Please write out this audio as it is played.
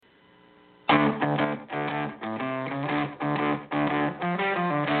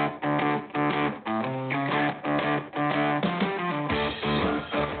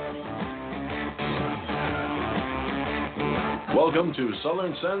Welcome to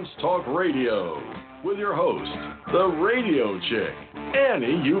Southern Sense Talk Radio with your host, the radio chick,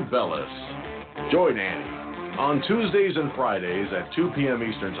 Annie Ubelis. Join Annie on Tuesdays and Fridays at 2 p.m.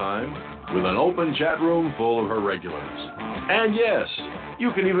 Eastern Time with an open chat room full of her regulars. And yes,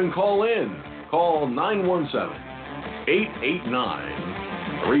 you can even call in. Call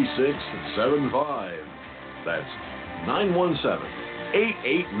 917-889-3675. That's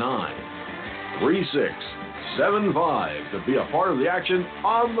 917-889-3675 to be a part of the action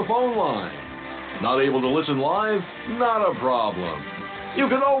on the phone line. Not able to listen live? Not a problem. You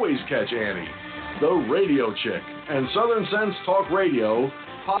can always catch Annie, the radio chick, and Southern Sense Talk Radio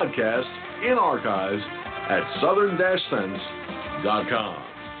podcast in archives at southern-sense.com.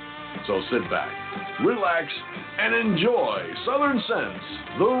 So sit back, relax, and enjoy Southern Sense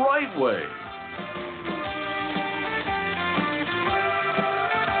the right way.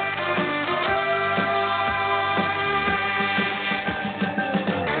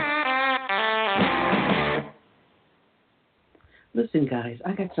 Listen, guys,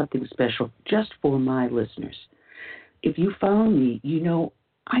 I got something special just for my listeners. If you follow me, you know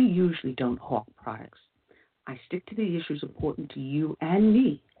I usually don't hawk products. I stick to the issues important to you and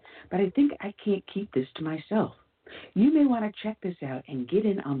me, but I think I can't keep this to myself. You may want to check this out and get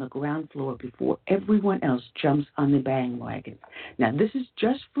in on the ground floor before everyone else jumps on the bandwagon. Now, this is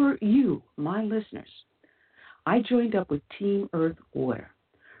just for you, my listeners. I joined up with Team Earth Water.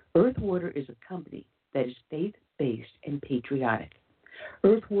 Earth Water is a company that is faith-based and patriotic.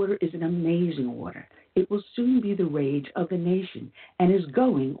 Earth Water is an amazing water. It will soon be the rage of the nation and is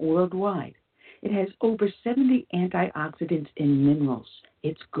going worldwide. It has over 70 antioxidants and minerals.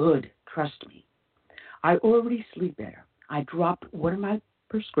 It's good, trust me. I already sleep better. I dropped one of my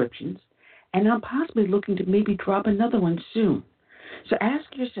prescriptions, and I'm possibly looking to maybe drop another one soon. So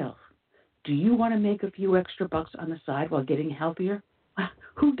ask yourself, do you want to make a few extra bucks on the side while getting healthier?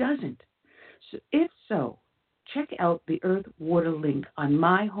 Who doesn't? So if so, check out the Earth Water link on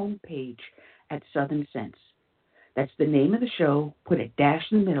my homepage at Southern Sense. That's the name of the show. Put a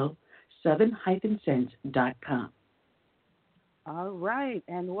dash in the middle, southern-sense.com. All right,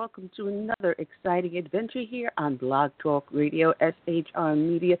 and welcome to another exciting adventure here on Blog Talk Radio, SHR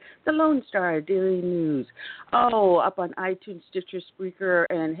Media, the Lone Star Daily News. Oh, up on iTunes, Stitcher, Spreaker,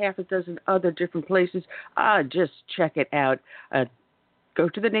 and half a dozen other different places. Just check it out. Go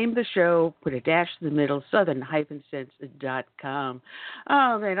to the name of the show, put a dash in the middle, southern-sense.com.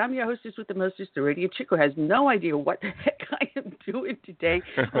 Oh, man, I'm your hostess with the mostest, the radio chick who has no idea what the heck I am doing today,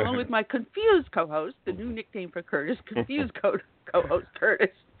 along with my confused co-host, the new nickname for Curtis, confused co-host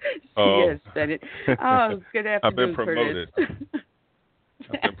Curtis. Yes, Bennett. Oh, good afternoon, I've been promoted. Curtis.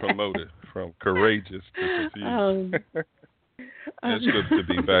 I've been promoted from courageous to confused. It's good to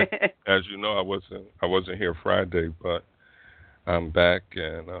be back. As you know, I wasn't here Friday, but I'm back,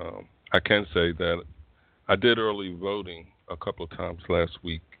 and I can say that I did early voting a couple of times last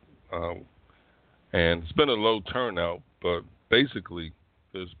week, and it's been a low turnout, but basically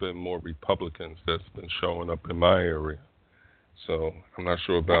there's been more Republicans that's been showing up in my area. So I'm not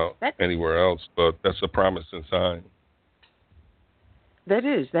sure about anywhere else, but that's a promising sign. That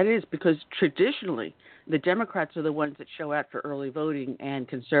is, because traditionally the Democrats are the ones that show out for early voting, and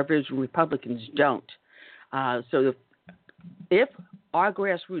conservatives and Republicans don't. So if our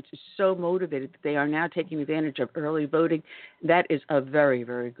grassroots is so motivated that they are now taking advantage of early voting, that is a very,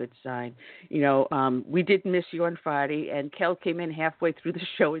 very good sign. You know, we did miss you on Friday, and Kel came in halfway through the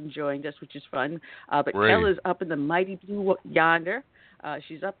show and joined us, which is fun. But Great. Kel is up in the mighty blue yonder.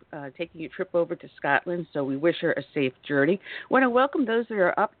 She's up taking a trip over to Scotland, so we wish her a safe journey. Want to welcome those that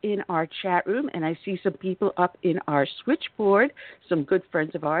are up in our chat room, and I see some people up in our switchboard, some good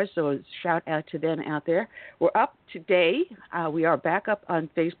friends of ours, so a shout out to them out there. We're up today. We are back up on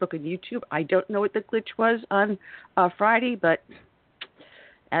Facebook and YouTube. I don't know what the glitch was on Friday, but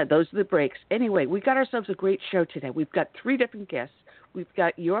those are the breaks. Anyway, we got ourselves a great show today. We've got 3 different guests. We've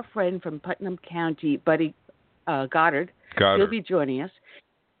got your friend from Putnam County, Buddy Goddard. He'll be joining us.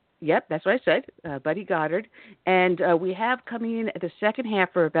 Yep, that's what I said, Buddy Goddard. And we have coming in at the second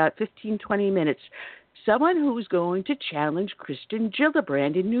half for about 15, 20 minutes, someone who's going to challenge Kirsten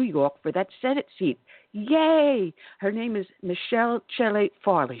Gillibrand in New York for that Senate seat. Yay! Her name is Chele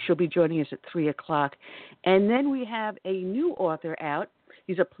Farley. She'll be joining us at 3 o'clock. And then we have a new author out.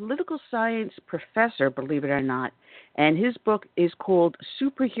 He's a political science professor, believe it or not. And his book is called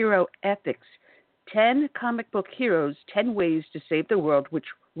Superhero Ethics. 10 comic book heroes, 10 ways to save the world.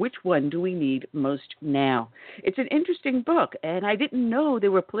 Which one do we need most now? It's an interesting book, and I didn't know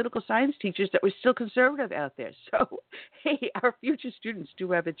there were political science teachers that were still conservative out there. So, hey, our future students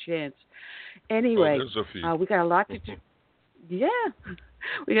do have a chance. Anyway, there's a few. We got a lot to do. Yeah.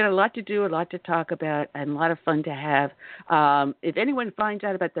 We got a lot to do, a lot to talk about, and a lot of fun to have. If anyone finds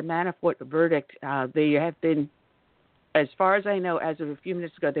out about the Manafort verdict, they have been, as far as I know, as of a few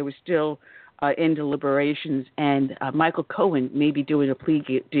minutes ago, they were still in deliberations, and Michael Cohen may be doing a plea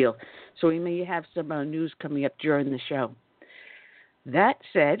deal. So we may have some news coming up during the show. That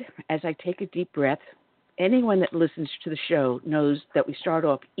said, as I take a deep breath, anyone that listens to the show knows that we start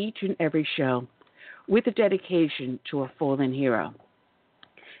off each and every show with a dedication to a fallen hero.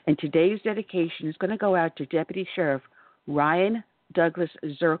 And today's dedication is going to go out to Deputy Sheriff Ryan Douglas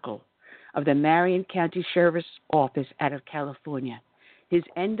Zirkle of the Marin County Sheriff's Office out of California. His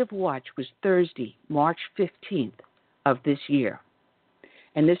end of watch was Thursday, March 15th of this year.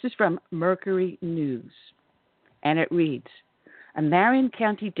 And this is from Mercury News. And it reads, a Marin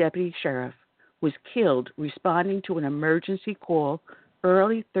County Deputy Sheriff was killed responding to an emergency call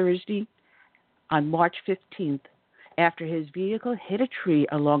early Thursday on March 15th after his vehicle hit a tree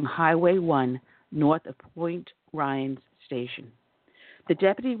along Highway 1 north of Point Ryan's Station. The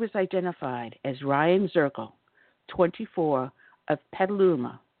deputy was identified as Ryan Zirkle, 24, of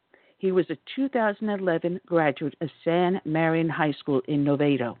Petaluma. He was a 2011 graduate of San Marin High School in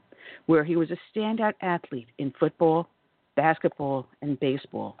Novato, where he was a standout athlete in football, basketball, and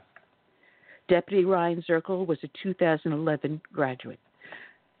baseball. Deputy Ryan Zirkle was a 2011 graduate.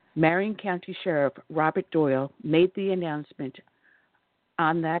 Marin County Sheriff Robert Doyle made the announcement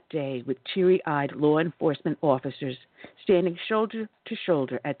on that day with teary-eyed law enforcement officers standing shoulder to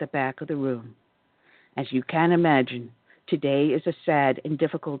shoulder at the back of the room. As you can imagine, today is a sad and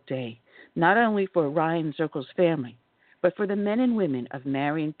difficult day, not only for Ryan Zirkle's family, but for the men and women of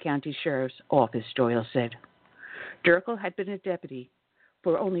Marin County Sheriff's Office, Doyle said. Zirkle had been a deputy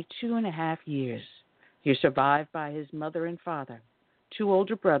for only 2.5 years. He was survived by his mother and father, 2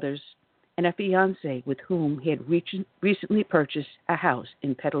 older brothers, and a fiancée with whom he had recently purchased a house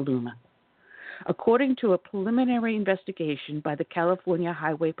in Petaluma. According to a preliminary investigation by the California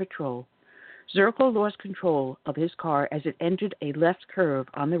Highway Patrol, Zirkle lost control of his car as it entered a left curve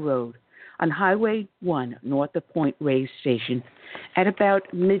on the road on Highway 1 north of Point Reyes Station at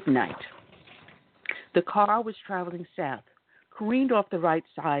about midnight. The car was traveling south, careened off the right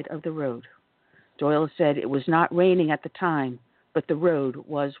side of the road. Doyle said it was not raining at the time, but the road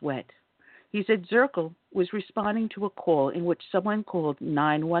was wet. He said Zirkle was responding to a call in which someone called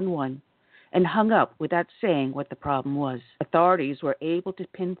 911 and hung up without saying what the problem was. Authorities were able to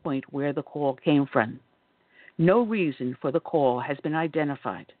pinpoint where the call came from. No reason for the call has been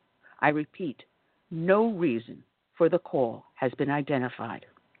identified. I repeat, no reason for the call has been identified.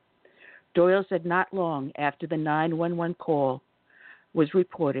 Doyle said not long after the 911 call was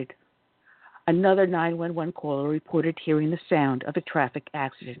reported, another 911 caller reported hearing the sound of a traffic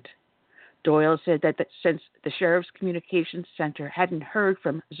accident. Doyle said that since the Sheriff's Communications Center hadn't heard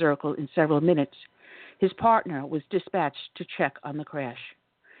from Zirkle in several minutes, his partner was dispatched to check on the crash.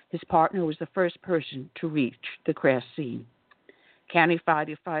 His partner was the first person to reach the crash scene. County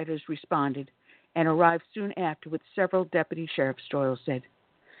firefighters responded and arrived soon after with several deputy sheriffs, Doyle said.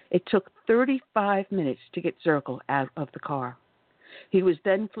 It took 35 minutes to get Zirkle out of the car. He was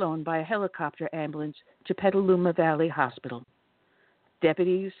then flown by a helicopter ambulance to Petaluma Valley Hospital.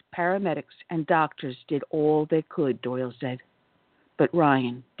 Deputies, paramedics, and doctors did all they could, Doyle said. But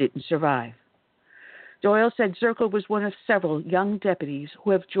Ryan didn't survive. Doyle said Zirkle was one of several young deputies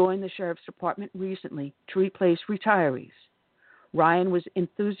who have joined the Sheriff's Department recently to replace retirees. Ryan was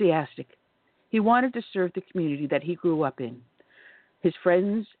enthusiastic. He wanted to serve the community that he grew up in. His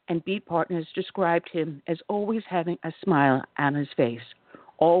friends and beat partners described him as always having a smile on his face,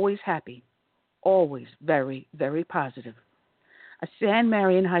 always happy, always very, very positive. A San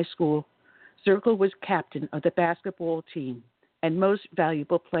Marian High School, Zirkle was captain of the basketball team and most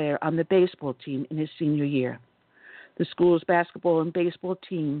valuable player on the baseball team in his senior year. The school's basketball and baseball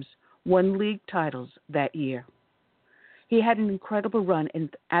teams won league titles that year. He had an incredible run in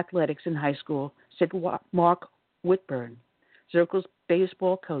athletics in high school, said Mark Whitburn, Zirkle's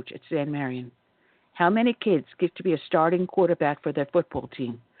baseball coach at San Marian. How many kids get to be a starting quarterback for their football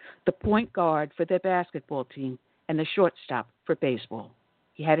team, the point guard for their basketball team, and the shortstop for baseball?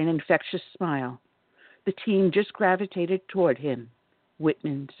 He had an infectious smile. The team just gravitated toward him,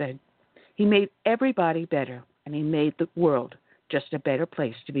 Whitman said. He made everybody better, and he made the world just a better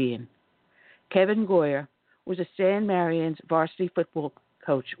place to be in. Kevin Goyer was a San Marian's varsity football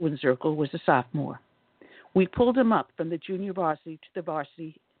coach when Zirkle was a sophomore. We pulled him up from the junior varsity to the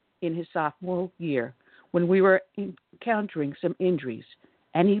varsity in his sophomore year when we were encountering some injuries,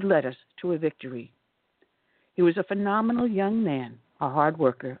 and he led us to a victory. He was a phenomenal young man, a hard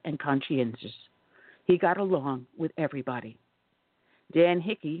worker, and conscientious. He got along with everybody. Dan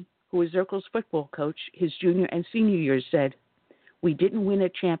Hickey, who was Zirkle's football coach his junior and senior years, said, "We didn't win a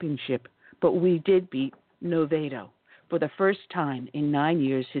championship, but we did beat Novato for the first time in 9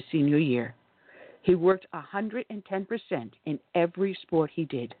 years his senior year. He worked 110% in every sport he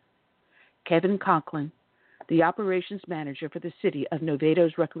did." Kevin Conklin, the operations manager for the city of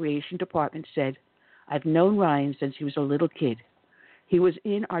Novato's recreation department, said, "I've known Ryan since he was a little kid. He was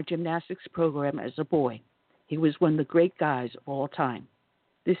in our gymnastics program as a boy. He was one of the great guys of all time.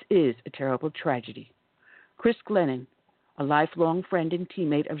 This is a terrible tragedy." Chris Glennon, a lifelong friend and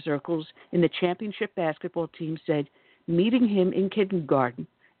teammate of Zirkle's in the championship basketball team, said, "Meeting him in kindergarten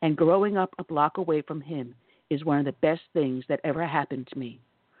and growing up a block away from him is one of the best things that ever happened to me.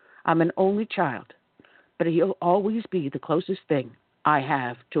 I'm an only child, but he'll always be the closest thing I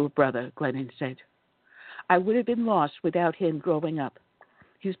have to a brother," Glennon said. "I would have been lost without him growing up.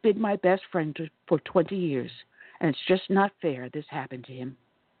 He's been my best friend for 20 years, and it's just not fair this happened to him."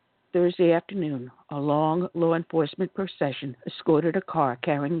 Thursday afternoon, a long law enforcement procession escorted a car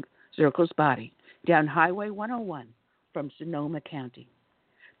carrying Zirkle's body down Highway 101 from Sonoma County.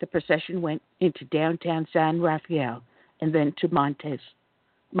 The procession went into downtown San Rafael and then to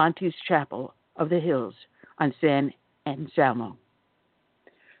Monte's Chapel of the Hills on San Anselmo.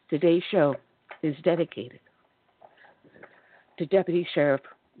 Today's show is dedicated to Deputy Sheriff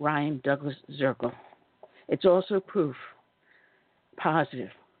Ryan Douglas Zirkle. It's also proof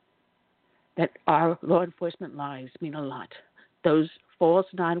positive that our law enforcement lives mean a lot. Those false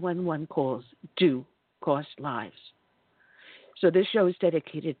 911 calls do cost lives. So this show is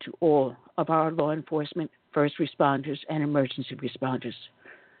dedicated to all of our law enforcement, first responders, and emergency responders.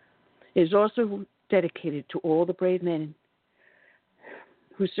 It is also dedicated to all the brave men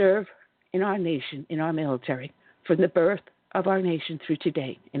who serve in our nation, in our military, from the birth of our nation through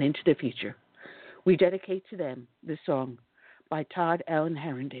today and into the future. We dedicate to them this song by Todd Allen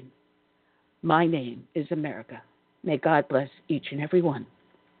Herndon, "My Name is America." May God bless each and every one.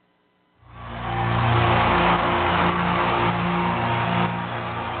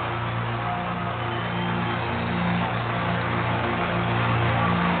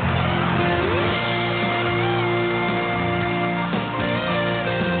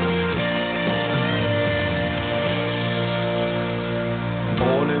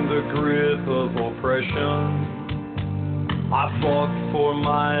 I fought for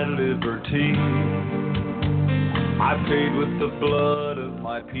my liberty. I paid with the blood of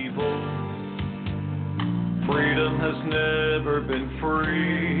my people. Freedom has never been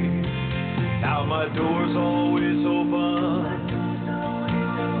free. Now my door's always open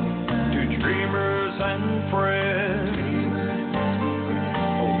to dreamers and friends.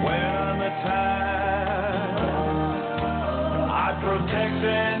 When I'm attacked, I protect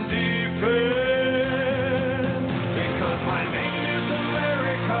and defend.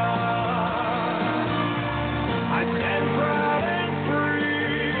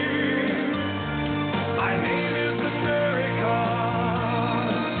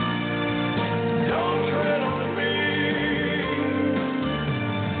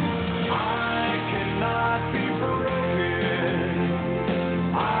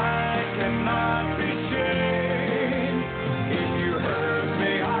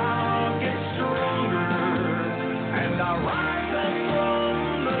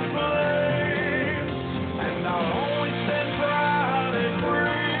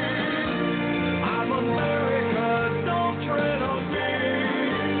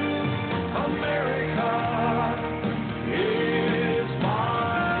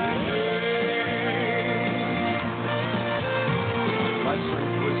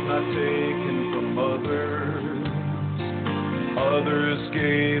 Others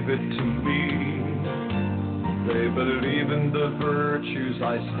gave it to me. They believe in the virtues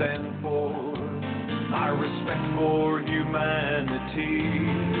I stand for. My respect for humanity.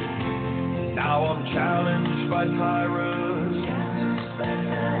 Now I'm challenged by tyrants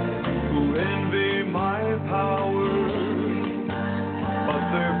who envy my power, but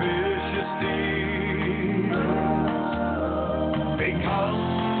their vicious deeds become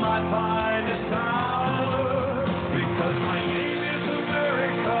my finest hour. Because my name is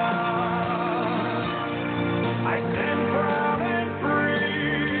America, I stand proud and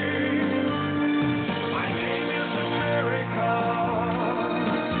free. My name is America,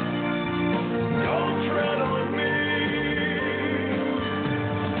 don't tread on me.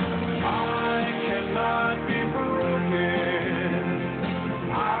 I cannot be free.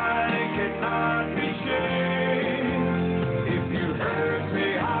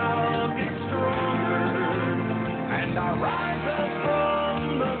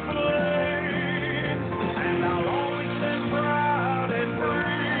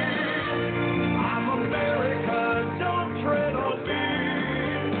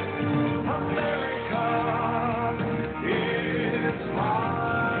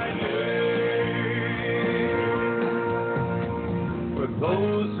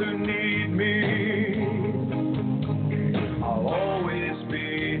 those who need me, I'll always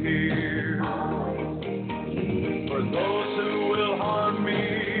be here. For those who will harm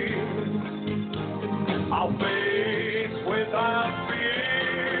me, I'll face without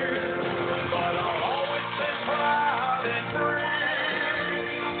fear. But I'll always stay proud and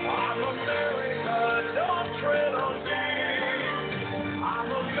free. I'm America, don't tread on me.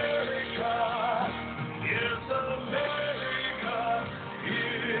 I'm America, yes, America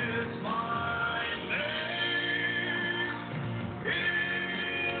is my name.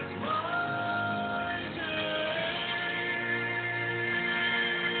 Is my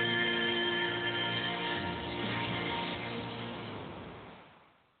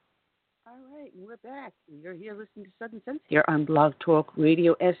All right, we're back. You're here listening to Southern Sense here on Blog Talk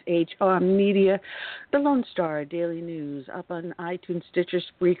Radio, SHR Media, the Lone Star Daily News, up on iTunes, Stitcher,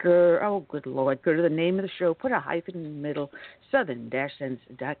 Spreaker. Oh, good Lord. Go to the name of the show, put a hyphen in the middle,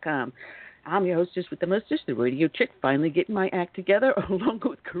 southern-sense.com. I'm your hostess with the mostest, the radio chick, finally getting my act together, along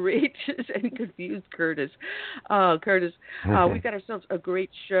with courageous and confused Curtis. Curtis, we've got ourselves a great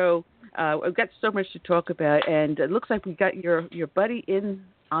show. We've got so much to talk about, and it looks like we got your buddy in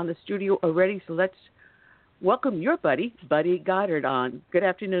on the studio already, so let's welcome your buddy, Buddy Goddard, on. Good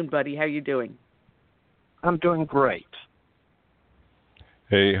afternoon, Buddy. How you doing? I'm doing great.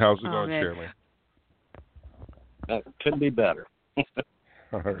 Hey, how's it going, Chairman? Couldn't be better.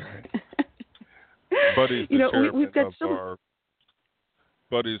 All right. Buddy's the chairman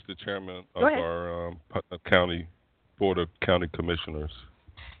Buddy's the chairman of our Putnam County Board of County Commissioners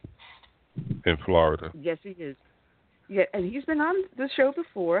in Florida. Yes, he is. Yeah, and he's been on the show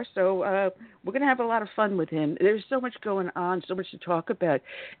before, so we're going to have a lot of fun with him. There's so much going on, so much to talk about.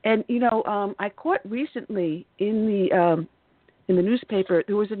 And, I caught recently in the newspaper,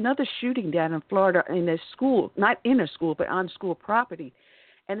 there was another shooting down in Florida in a school, not in a school, but on school property.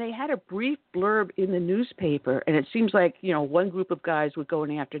 And they had a brief blurb in the newspaper, and it seems like, one group of guys were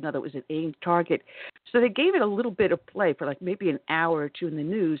going after another. It was an aimed target. So they gave it a little bit of play for like maybe an hour or two in the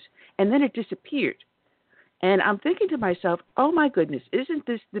news, and then it disappeared. And I'm thinking to myself, oh, my goodness, isn't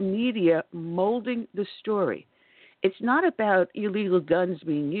this the media molding the story? It's not about illegal guns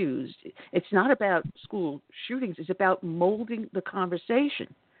being used. It's not about school shootings. It's about molding the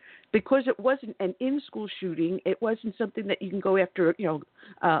conversation. Because it wasn't an in-school shooting, it wasn't something that you can go after,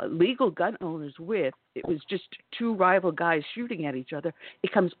 legal gun owners with. It was just two rival guys shooting at each other.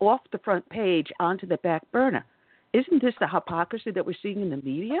 It comes off the front page onto the back burner. Isn't this the hypocrisy that we're seeing in the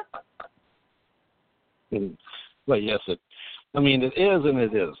media? Well, yes, it is and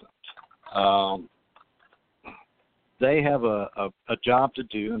it isn't. They have a job to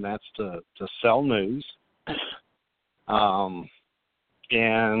do, and that's to sell news. And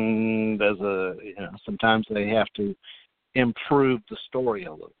sometimes they have to improve the story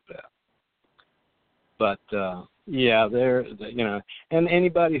a little bit. But and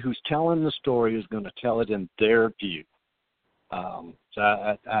anybody who's telling the story is going to tell it in their view. So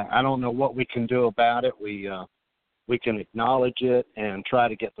I don't know what we can do about it. We can acknowledge it and try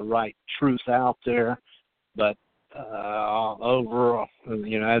to get the right truth out there, but overall,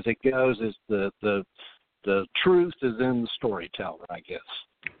 as it goes, is the truth is in the storyteller, I guess.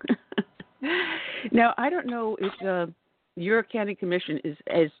 Now, I don't know if your county commission is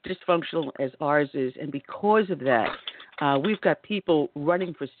as dysfunctional as ours is, and because of that, we've got people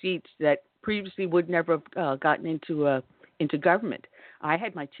running for seats that previously would never have gotten into government. I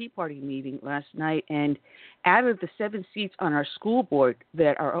had my Tea Party meeting last night, and out of the 7 seats on our school board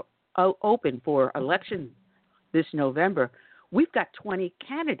that are open for election this November, we've got 20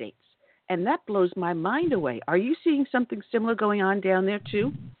 candidates, and that blows my mind away. Are you seeing something similar going on down there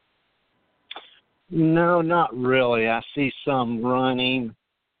too? No, not really. I see some running,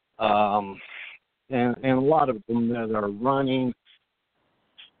 and a lot of them that are running,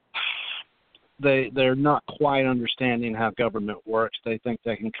 they're not quite understanding how government works. They think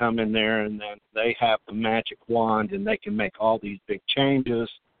they can come in there and then they have the magic wand and they can make all these big changes.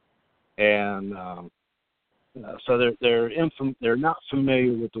 And so they're not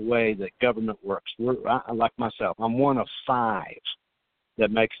familiar with the way that government works. Like myself, I'm one of 5 that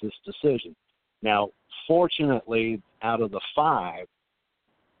makes this decision. Now, fortunately, out of the 5,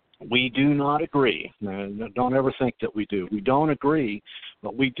 we do not agree. Now, don't ever think that we do. We don't agree,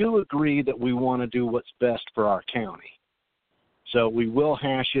 but we do agree that we want to do what's best for our county. So we will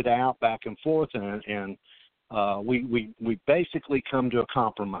hash it out back and forth, and we basically come to a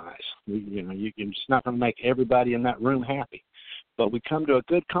compromise. You're just not going to make everybody in that room happy, but we come to a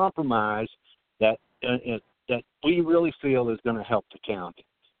good compromise that we really feel is going to help the county.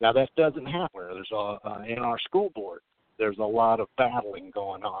 Now, that doesn't happen. There's in our school board, there's a lot of battling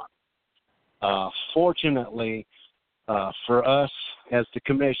going on. Fortunately, for us as the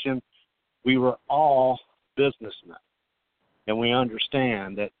commission, we were all businessmen, and we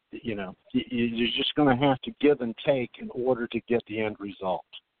understand that, you're just going to have to give and take in order to get the end result.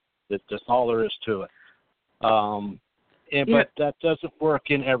 That's all there is to it. But that doesn't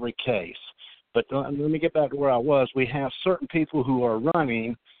work in every case. But let me get back to where I was. We have certain people who are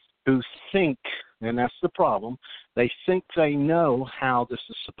running who think, and that's the problem, they think they know how this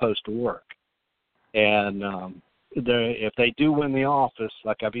is supposed to work. And if they do win the office,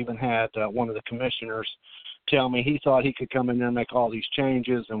 like I've even had one of the commissioners tell me he thought he could come in there and make all these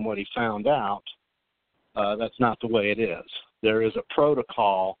changes, and what he found out, that's not the way it is. There is a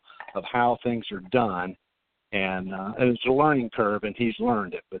protocol of how things are done, and it's a learning curve, and he's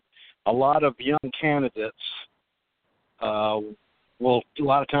learned it. But a lot of young candidates will a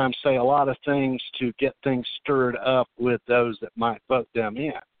lot of times say a lot of things to get things stirred up with those that might vote them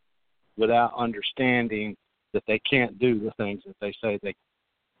in, without understanding that they can't do the things that they say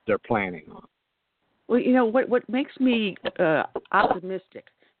they're planning on. Well, what makes me optimistic,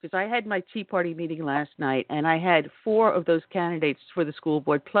 because I had my Tea Party meeting last night, and I had 4 of those candidates for the school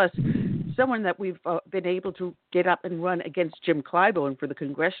board, plus someone that we've been able to get up and run against Jim Clyburn for the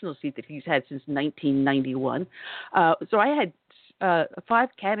congressional seat that he's had since 1991. So I had 5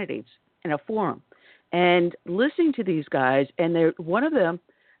 candidates in a forum, and listening to these guys, and one of them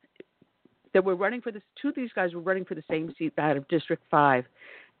that were running for this, 2 of these guys were running for the same seat out of District 5,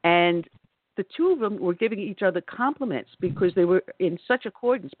 and the 2 of them were giving each other compliments because they were in such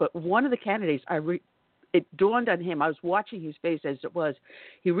accordance. But one of the candidates, it dawned on him, I was watching his face as it was,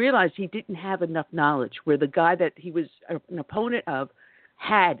 he realized he didn't have enough knowledge, where the guy that he was an opponent of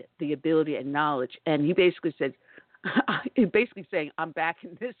had the ability and knowledge. And he basically said, saying, I'm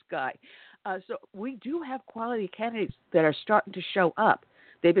backing this guy. So we do have quality candidates that are starting to show up.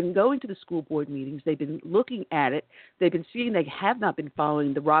 They've been going to the school board meetings. They've been looking at it. They've been seeing they have not been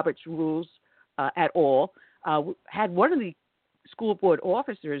following the Roberts rules at all. Had one of the school board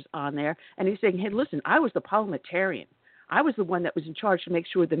officers on there, and he's saying, hey, listen, I was the parliamentarian. I was the one that was in charge to make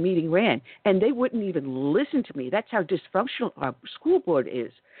sure the meeting ran, and they wouldn't even listen to me. That's how dysfunctional our school board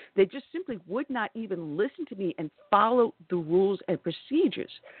is. They just simply would not even listen to me and follow the rules and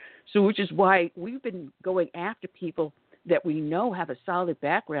procedures. So which is why we've been going after people that we know have a solid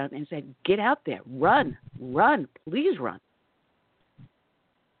background and said, get out there, run, please run.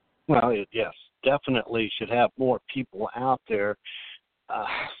 Well, yes, definitely should have more people out there.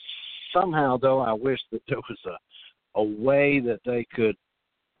 Somehow, though, I wish that there was a way that they could,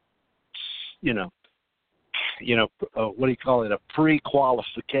 what do you call it, a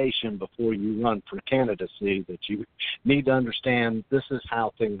pre-qualification before you run for candidacy, that you need to understand this is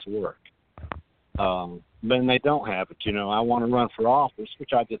how things work. But they don't have it. I want to run for office,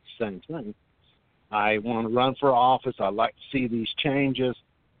 which I did the same thing. I want to run for office. I'd like to see these changes,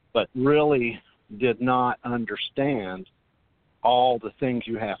 but really did not understand all the things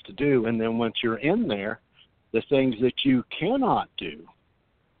you have to do. And then once you're in there, the things that you cannot do.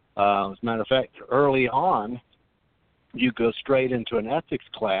 As a matter of fact, early on, you go straight into an ethics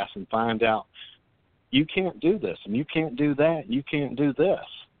class and find out you can't do this, and you can't do that, you can't do this.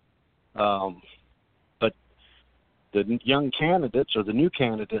 But the young candidates or the new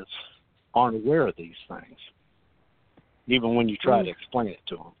candidates aren't aware of these things, even when you try to explain it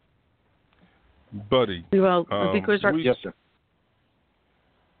to them. Buddy, well, because yes, sir.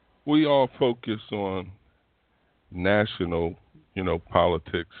 We all focus on national,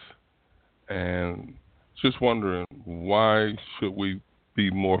 politics, and just wondering, why should we be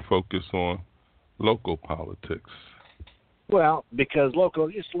more focused on local politics? Well, because local,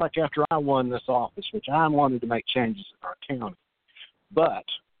 it's like after I won this office, which I wanted to make changes in our county. But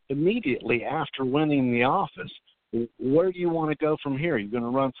immediately after winning the office, where do you want to go from here? You're going to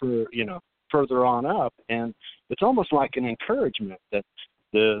run for, further on up. And it's almost like an encouragement that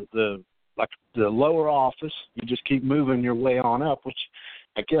the lower office, you just keep moving your way on up, which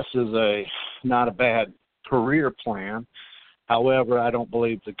I guess is not a bad career plan. However, I don't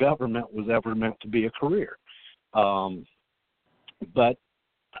believe the government was ever meant to be a career. But,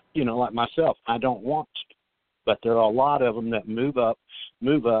 like myself, I don't want to. But there are a lot of them that move up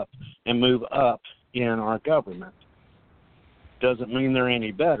in our government. Doesn't mean they're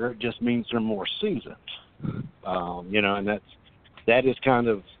any better. It just means they're more seasoned. And that is kind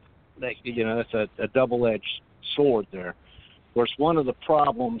of, that's a double-edged sword there. Of course, one of the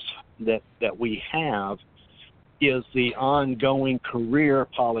problems that we have is the ongoing career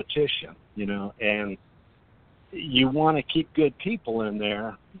politician, and you want to keep good people in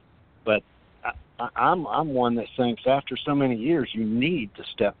there, but I'm one that thinks after so many years, you need to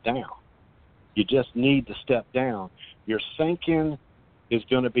step down. You just need to step down. Your thinking is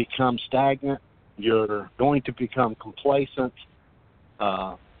going to become stagnant. You're going to become complacent.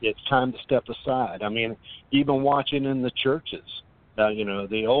 It's time to step aside. I mean, even watching in the churches,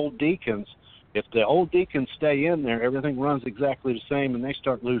 the old deacons, if the old deacons stay in there, everything runs exactly the same and they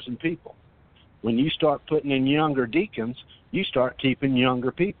start losing people. When you start putting in younger deacons, you start keeping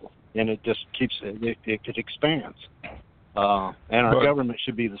younger people, and it just keeps it expands. And our government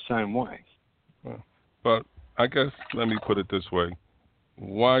should be the same way. But I guess, let me put it this way.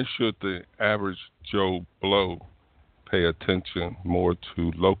 Why should the average Joe Blow pay attention more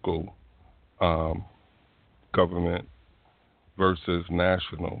to local government versus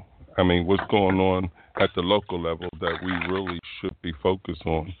national? I mean, what's going on at the local level that we really should be focused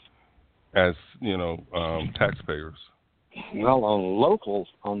on as, taxpayers? Well,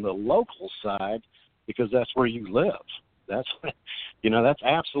 on the local side, because that's where you live. That's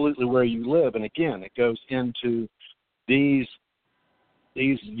absolutely where you live. And again, it goes into these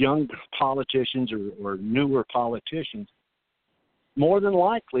young politicians or newer politicians, more than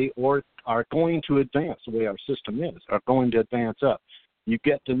likely, or are going to advance the way our system is, are going to advance up. You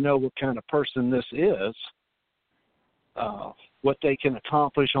get to know what kind of person this is, what they can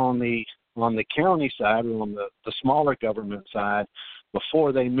accomplish on the county side or on the smaller government side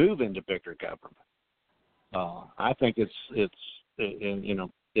before they move into bigger government. I think it's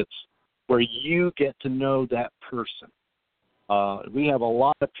where you get to know that person. We have a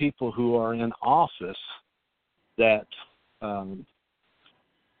lot of people who are in office that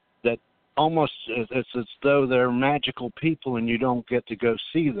almost it's as though they're magical people and you don't get to go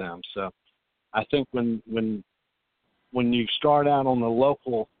see them. So I think when you start out on the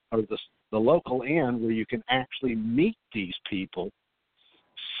local or the local end where you can actually meet these people,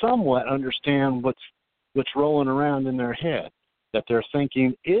 somewhat understand what's rolling around in their head, that their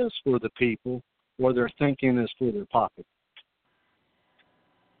thinking is for the people or their thinking is for their pocket.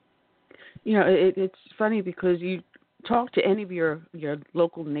 It's funny because you talk to any of your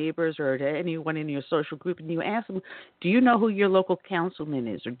local neighbors or to anyone in your social group and you ask them, do you know who your local councilman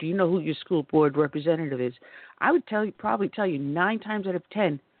is or do you know who your school board representative is? I would probably tell you 9 times out of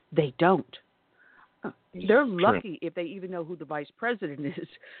 10, they don't. They're lucky if they even know who the vice president is.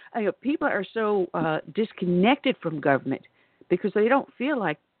 People are so disconnected from government because they don't feel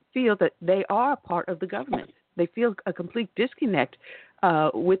that they are part of the government. They feel a complete disconnect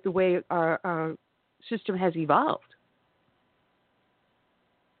with the way our system has evolved.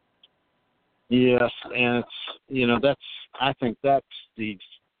 Yes, and I think that's the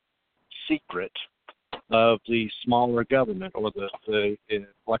secret of the smaller government or the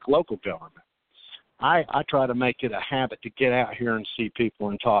local government. I try to make it a habit to get out here and see people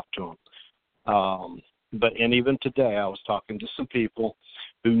and talk to them. And even today, I was talking to some people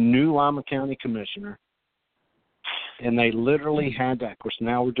who knew I'm a county commissioner, and they literally had to, of course,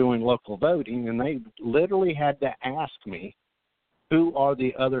 now we're doing local voting, and they literally had to ask me, who are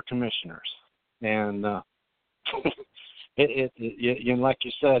the other commissioners? And like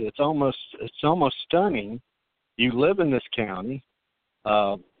you said, it's almost stunning. You live in this county.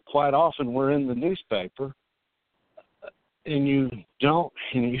 Quite often we're in the newspaper, and you're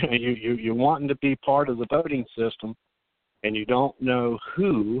wanting to be part of the voting system, and you don't know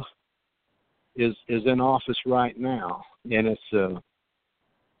who is in office right now. And it's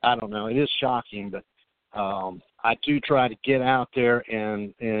I don't know, it is shocking, but I do try to get out there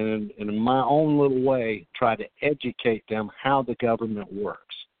and in my own little way try to educate them how the government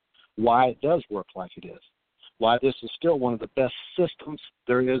works, why it does work like it is, why this is still one of the best systems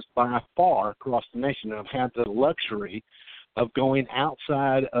there is by far across the nation. I've had the luxury of going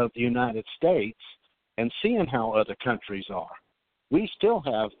outside of the United States and seeing how other countries are. We still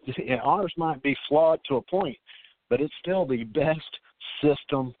have, ours might be flawed to a point, but it's still the best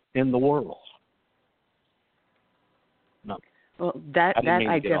system in the world. No. Well, that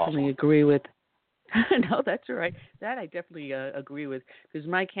I definitely agree with. No, that's all right. That I definitely agree with, because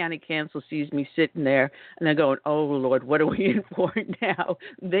my county council sees me sitting there and they're going, "Oh Lord, what are we in for now?"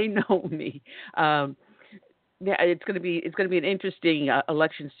 They know me. Yeah, it's going to be an interesting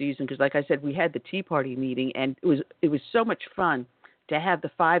election season because, like I said, we had the Tea Party meeting and it was so much fun to have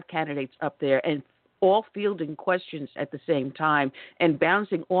the 5 candidates up there and all fielding questions at the same time and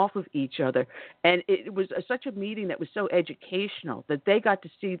bouncing off of each other. And it was such a meeting that was so educational that they got to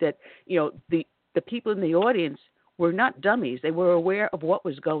see that, the people in the audience were not dummies. They were aware of what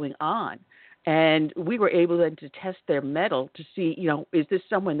was going on. And we were able then to test their mettle to see, is this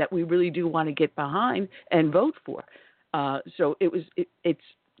someone that we really do want to get behind and vote for? So it's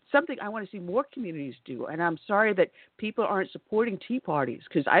something I want to see more communities do. And I'm sorry that people aren't supporting tea parties,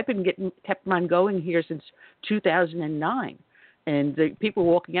 because I've been kept on going here since 2009. And the people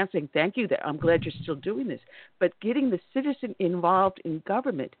walking out saying, thank you, I'm glad you're still doing this. But getting the citizen involved in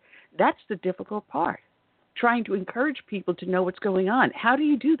government, that's the difficult part. Trying to encourage people to know what's going on. How do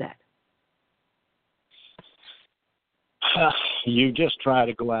you do that? You just try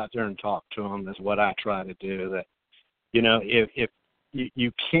to go out there and talk to them is what I try to do. That, if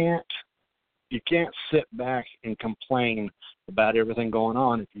you can't sit back and complain about everything going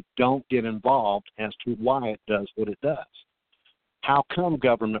on if you don't get involved as to why it does what it does. How come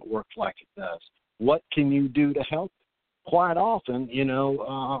government works like it does? What can you do to help? Quite often,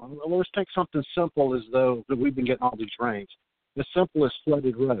 let's take something simple as though that we've been getting all these rains. As simple as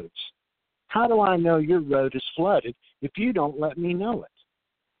flooded roads. How do I know your road is flooded if you don't let me know it?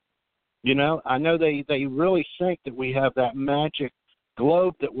 I know they really think that we have that magic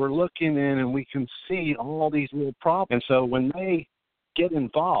globe that we're looking in and we can see all these little problems. And so when they get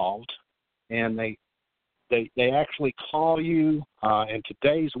involved and they actually call you, in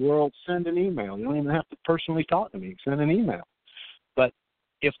today's world, send an email. You don't even have to personally talk to me. Send an email. But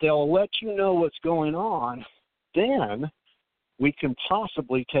if they'll let you know what's going on, then we can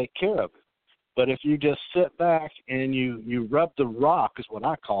possibly take care of it. But if you just sit back and you rub the rock, is what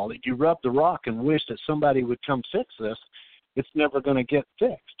I call it, you rub the rock and wish that somebody would come fix this, it's never going to get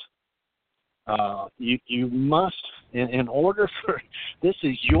fixed. You must, in order for, this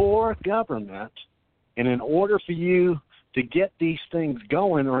is your government, and in order for you to get these things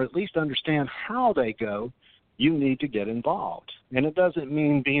going, or at least understand how they go, you need to get involved. And it doesn't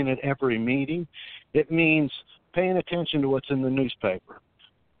mean being at every meeting. It means paying attention to what's in the newspaper.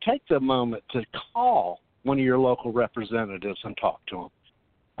 Take the moment to call one of your local representatives and talk to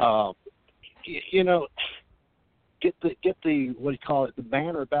them. Get the what do you call it, the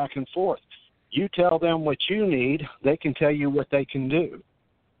banner back and forth. You tell them what you need, they can tell you what they can do.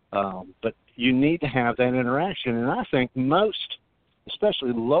 But you need to have that interaction. And I think most,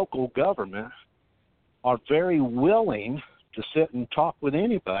 especially local government, are very willing to sit and talk with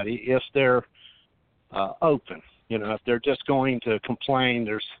anybody if they're open. If they're just going to complain,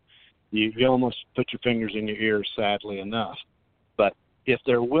 you almost put your fingers in your ears, sadly enough. But if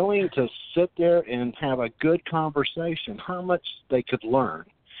they're willing to sit there and have a good conversation, how much they could learn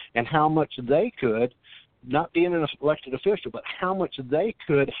and how much they could, not being an elected official, but how much they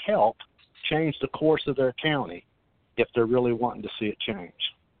could help change the course of their county if they're really wanting to see it change.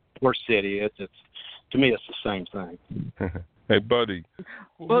 Or city, it's to me, it's the same thing. Hey, Buddy,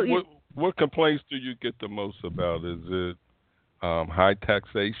 well, what complaints do you get the most about? Is it high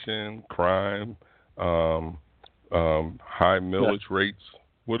taxation, crime, high millage rates?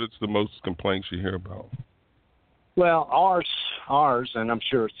 What is the most complaints you hear about? Well, ours, and I'm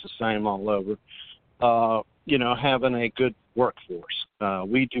sure it's the same all over, having a good workforce.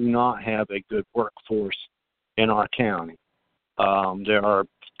 We do not have a good workforce in our county. There are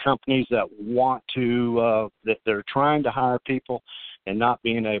companies that want to, that they're trying to hire people and not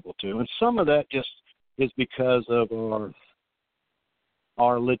being able to. And some of that just is because of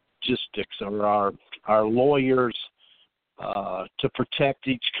our logistics or our lawyers to protect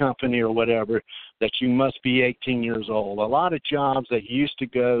each company or whatever, that you must be 18 years old. A lot of jobs that used to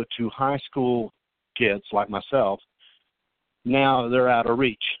go to high school kids like myself, now they're out of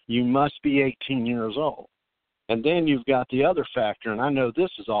reach. You must be 18 years old. And then you've got the other factor, and I know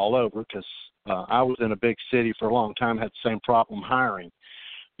this is all over because I was in a big city for a long time, had the same problem hiring.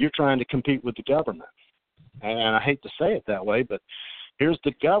 You're trying to compete with the government. And I hate to say it that way, but here's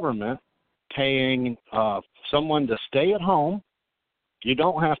the government paying someone to stay at home. You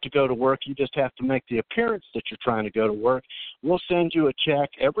don't have to go to work. You just have to make the appearance that you're trying to go to work. We'll send you a check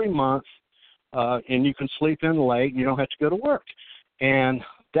every month, and you can sleep in late. You don't have to go to work. And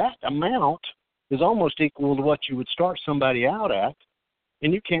that amount is almost equal to what you would start somebody out at,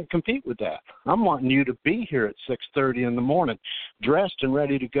 and you can't compete with that. I'm wanting you to be here at 6:30 in the morning, dressed and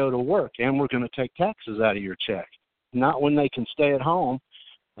ready to go to work, and we're going to take taxes out of your check, not when they can stay at home.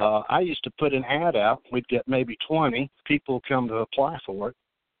 I used to put an ad out. We'd get maybe 20 people come to apply for it.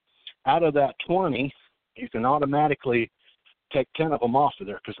 Out of that 20, you can automatically take 10 of them off of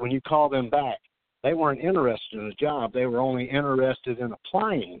there, because when you call them back, they weren't interested in the job. They were only interested in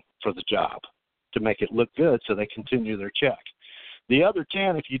applying for the job to make it look good so they continue their check. The other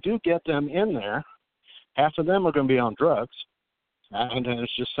 10, if you do get them in there, half of them are going to be on drugs. And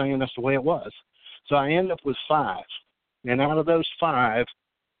it's just saying that's the way it was. So I end up with 5. And out of those 5,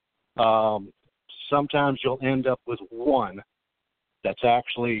 sometimes you'll end up with 1 that's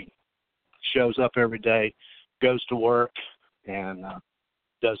actually shows up every day, goes to work, and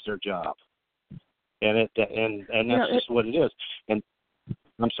does their job. And that's just what it is. And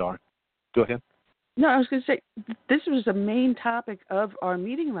I'm sorry. Go ahead. No, I was going to say, this was the main topic of our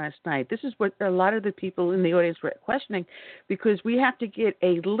meeting last night. This is what a lot of the people in the audience were questioning, because we have to get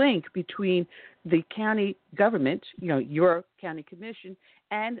a link between the county government, your county commission,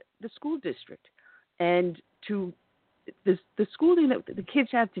 and the school district. And to the schooling that the kids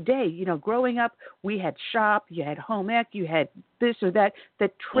have today, growing up, we had shop, you had home ec, you had this or that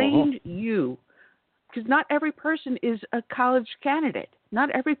trained you. Because not every person is a college candidate. Not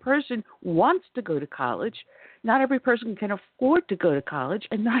every person wants to go to college. Not every person can afford to go to college.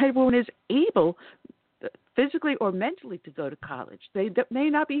 And not everyone is able, physically or mentally, to go to college. That may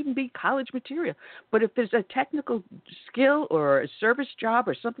not even be college material. But if there's a technical skill or a service job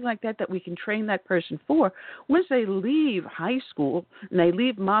or something like that we can train that person for, once they leave high school and they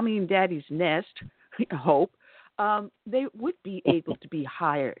leave mommy and daddy's nest, I hope, they would be able to be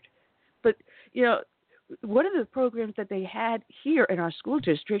hired. But, one of the programs that they had here in our school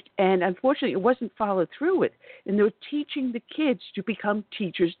district, and unfortunately it wasn't followed through with, and they were teaching the kids to become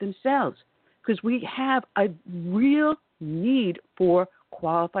teachers themselves, because we have a real need for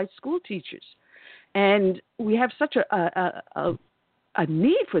qualified school teachers. And we have such a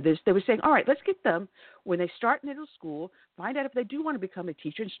need for this. They were saying, all right, let's get them, when they start middle school, find out if they do want to become a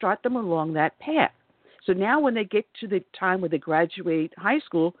teacher and start them along that path. So now when they get to the time where they graduate high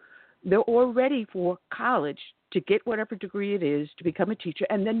school, they're all ready for college to get whatever degree it is to become a teacher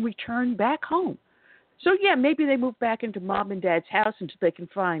and then return back home. So, yeah, maybe they move back into mom and dad's house until they can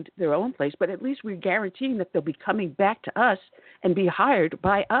find their own place, but at least we're guaranteeing that they'll be coming back to us and be hired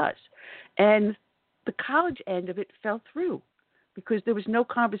by us. And the college end of it fell through because there was no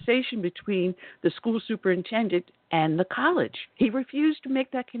conversation between the school superintendent and the college. He refused to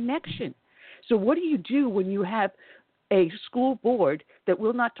make that connection. So what do you do when you have a school board that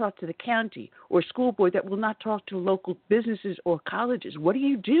will not talk to the county, or a school board that will not talk to local businesses or colleges? What do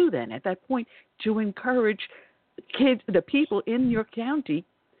you do then at that point to encourage the people in your county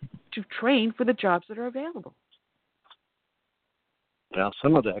to train for the jobs that are available? Well,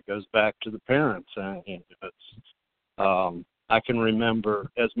 some of that goes back to the parents. I can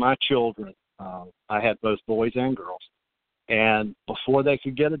remember as my children, I had both boys and girls, and before they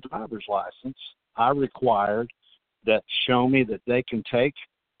could get a driver's license, I required that show me that they can take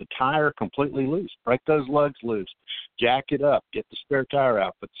the tire completely loose, break those lugs loose, jack it up, get the spare tire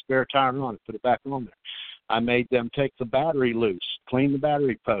out, put the spare tire on it, put it back on there. I made them take the battery loose, clean the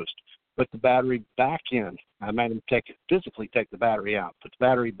battery post, put the battery back in. I made them physically take the battery out, put the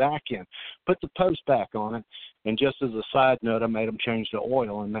battery back in, put the post back on it, and just as a side note, I made them change the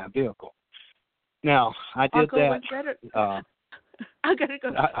oil in that vehicle. Now, I did that. I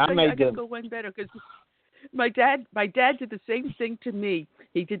gotta go one better because my dad did the same thing to me.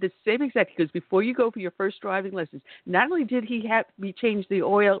 He did the same exact, because before you go for your first driving lessons, not only did he have me change the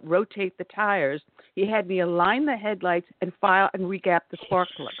oil, rotate the tires, he had me align the headlights and file and regap the spark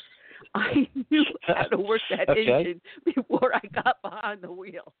plugs. I knew how to work that engine before I got behind the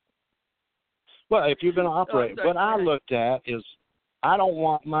wheel. Well, if you're going to operate, what I looked at is I don't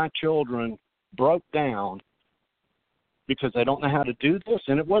want my children broke down because they don't know how to do this.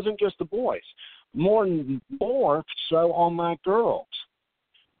 And it wasn't just the boys. More so on my girls.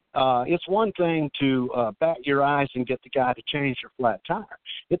 It's one thing to bat your eyes and get the guy to change your flat tire.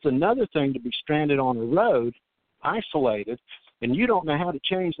 It's another thing to be stranded on a road, isolated, and you don't know how to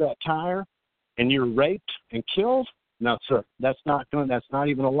change that tire, and you're raped and killed. No, sir, that's not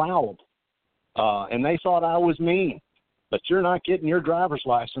even allowable. And they thought I was mean, but you're not getting your driver's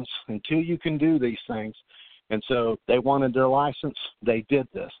license until you can do these things. And so they wanted their license. They did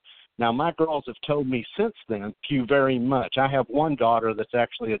this. Now, my girls have told me since then, thank you very much. I have one daughter that's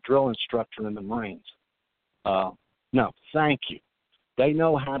actually a drill instructor in the Marines. No, thank you. They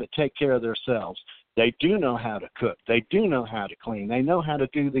know how to take care of themselves. They do know how to cook. They do know how to clean. They know how to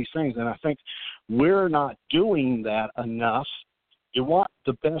do these things. And I think we're not doing that enough. You want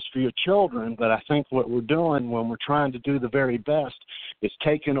the best for your children, but I think what we're doing when we're trying to do the very best is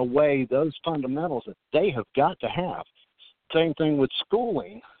taking away those fundamentals that they have got to have. Same thing with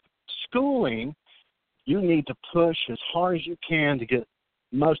schooling. Schooling, you need to push as hard as you can to get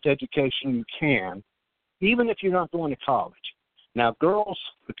most education you can, even if you're not going to college. Now, girls,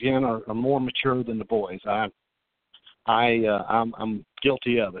 again, are more mature than the boys. I'm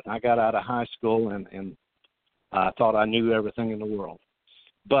guilty of it. I got out of high school and I thought I knew everything in the world.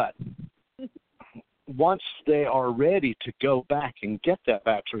 But once they are ready to go back and get that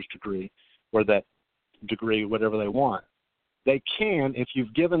bachelor's degree or that degree, whatever they want, they can if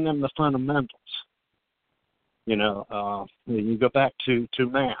you've given them the fundamentals. You go back to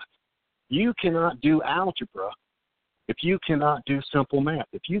math. You cannot do algebra if you cannot do simple math.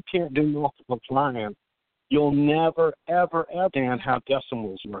 If you can't do multiplying, you'll never, ever, ever understand how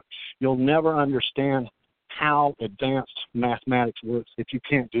decimals work. You'll never understand how advanced mathematics works if you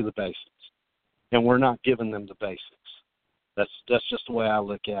can't do the basics. And we're not giving them the basics. That's just the way I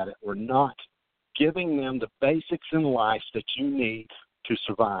look at it. We're not giving them the basics in life that you need to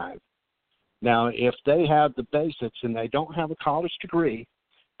survive. Now, if they have the basics and they don't have a college degree,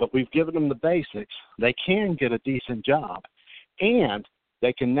 but we've given them the basics, they can get a decent job, and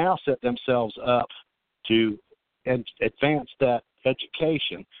they can now set themselves up to advance that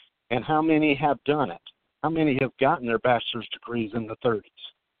education. And how many have done it? How many have gotten their bachelor's degrees in the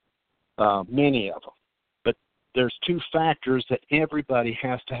 30s? Many of them. But there's two factors that everybody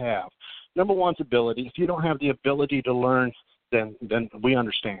has to have. Number one's ability. If you don't have the ability to learn, then we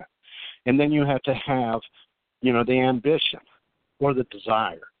understand. And then you have to have, the ambition or the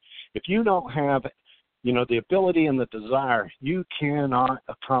desire. If you don't have, the ability and the desire, you cannot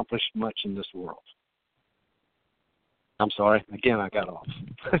accomplish much in this world. I'm sorry. Again, I got off.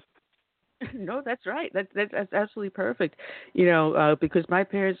 No, that's right. That's absolutely perfect. Because my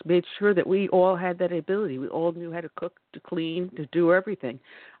parents made sure that we all had that ability. We all knew how to cook, to clean, to do everything.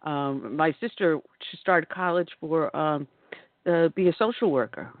 My sister, she started college for be a social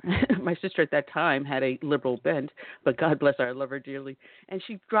worker. My sister at that time had a liberal bent, but God bless her, I love her dearly. And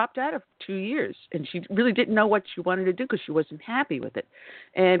she dropped out of 2 years, and she really didn't know what she wanted to do because she wasn't happy with it.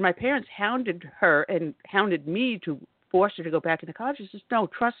 And my parents hounded her and hounded me to force her to go back into college. She says, no,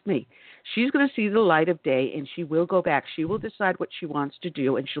 trust me. She's going to see the light of day, and she will go back. She will decide what she wants to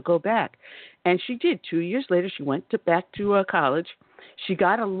do, and she'll go back. And she did. 2 years later, she went back to college. She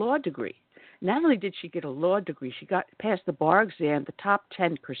got a law degree. Not only did she get a law degree, she got past the bar exam, the top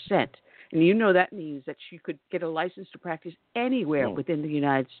 10%. And that means that she could get a license to practice anywhere within the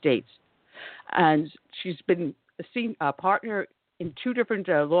United States. And she's been a partner in 2 different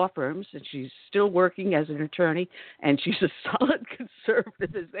law firms, and she's still working as an attorney, and she's as solid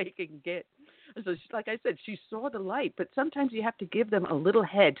conservative as they can get. So, like I said, she saw the light, but sometimes you have to give them a little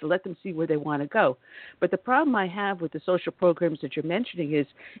head to let them see where they want to go. But the problem I have with the social programs that you're mentioning is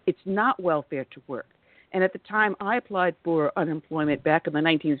it's not welfare to work. And at the time I applied for unemployment back in the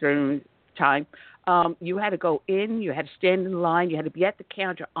 1970s time, you had to go in, you had to stand in line, you had to be at the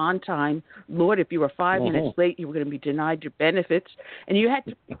counter on time. Lord, if you were 5 minutes late, you were going to be denied your benefits. And you had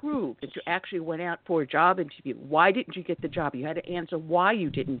to prove that you actually went out for a job interview. Why didn't you get the job? You had to answer why you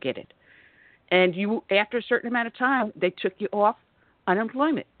didn't get it. And after a certain amount of time, they took you off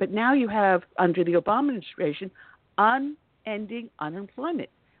unemployment. But now you have, under the Obama administration, unending unemployment.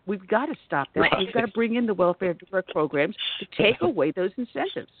 We've got to stop that. Right. We've got to bring in the welfare to work programs to take away those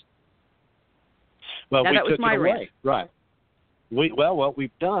incentives. Well, now, we that was took my it away. rant. Right. What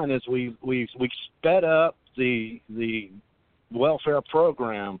we've done is we sped up the welfare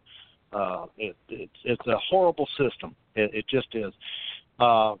program. It's a horrible system. It just is.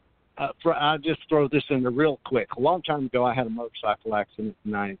 I'll just throw this in there real quick. A long time ago, I had a motorcycle accident,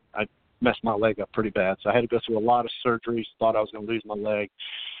 and I messed my leg up pretty bad. So I had to go through a lot of surgeries, thought I was going to lose my leg.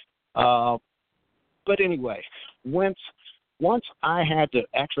 But anyway, once I had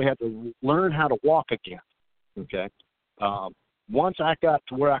to learn how to walk again, okay? Once I got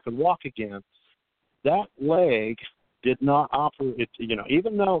to where I could walk again, that leg did not operate,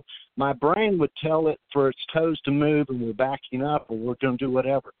 even though my brain would tell it for its toes to move and we're backing up or we're going to do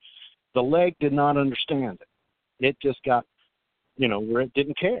whatever. The leg did not understand it. It just got, where it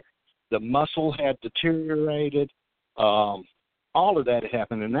didn't care. The muscle had deteriorated. All of that had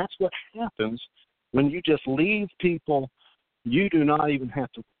happened. And that's what happens when you just leave people. You do not even have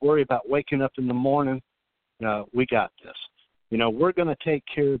to worry about waking up in the morning. We got this. We're going to take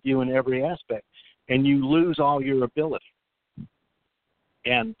care of you in every aspect. And you lose all your ability.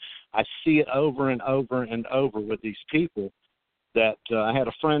 And I see it over and over and over with these people that I had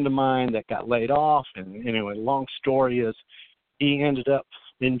a friend of mine that got laid off. And anyway, long story is he ended up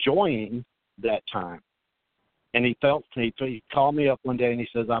enjoying that time. And he called me up one day and he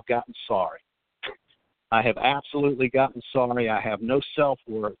says, I've gotten sorry. I have absolutely gotten sorry. I have no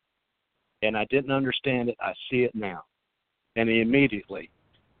self-worth. And I didn't understand it. I see it now. And he immediately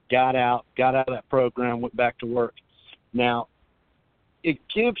got out of that program, went back to work. Now, it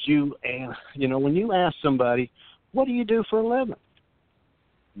gives you, when you ask somebody, what do you do for a living?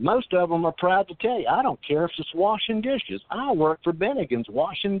 Most of them are proud to tell you, I don't care if it's washing dishes. I work for Bennigan's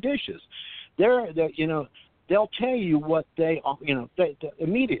washing dishes. They'll tell you what they are, they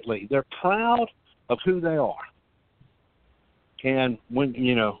immediately. They're proud of who they are. And when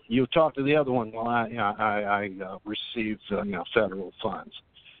you talk to the other one, well, I received federal funds.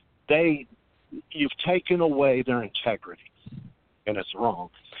 You've taken away their integrity, and it's wrong.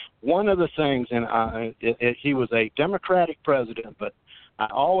 One of the things, and he was a Democratic president, but I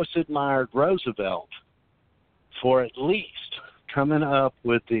always admired Roosevelt for at least coming up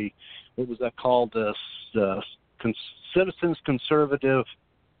with what was that called, the Citizens Conservative.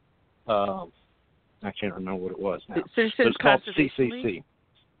 I can't remember what it was now. Citizens it was called Conservation CCC. League?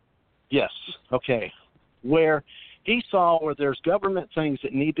 Yes. Okay. Where he saw where there's government things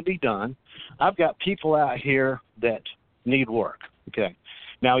that need to be done. I've got people out here that need work. Okay.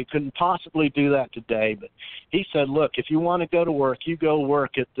 Now, he couldn't possibly do that today, but he said, look, if you want to go to work, you go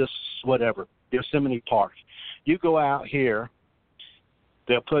work at this, whatever, Yosemite Park. You go out here,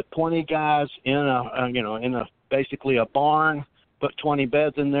 they'll put 20 guys in basically a barn, put 20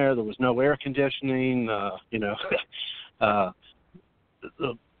 beds in there. There was no air conditioning,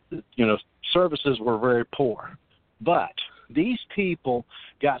 services were very poor. But these people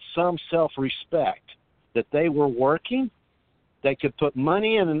got some self-respect that they were working. They could put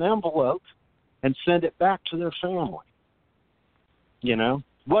money in an envelope and send it back to their family.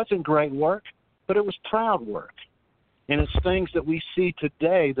 Wasn't great work, but it was proud work. And it's things that we see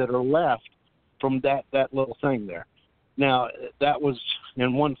today that are left from that little thing there. Now, that was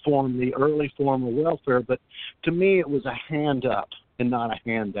in one form, the early form of welfare, but to me it was a hand up and not a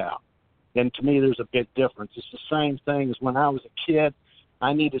handout. And to me there's a big difference. It's the same thing as when I was a kid.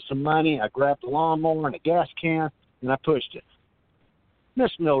 I needed some money. I grabbed a lawnmower and a gas can, and I pushed it.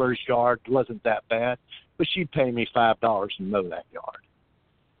 Miss Miller's yard wasn't that bad, but she'd pay me $5 to mow that yard.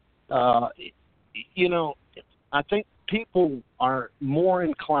 I think people are more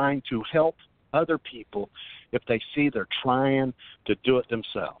inclined to help other people if they see they're trying to do it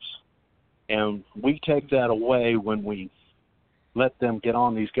themselves. And we take that away when we let them get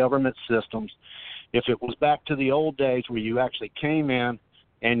on these government systems. If it was back to the old days where you actually came in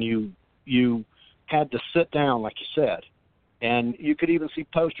and you had to sit down, like you said, and you could even see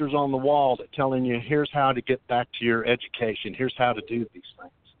posters on the wall that telling you, here's how to get back to your education, here's how to do these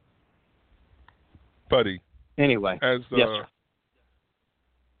things. Buddy. Anyway, yes, sir.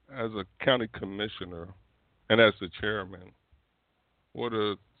 As a county commissioner and as the chairman, what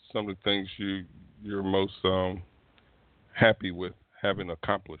are some of the things you're most happy with having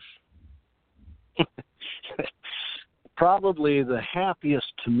accomplished? Probably the happiest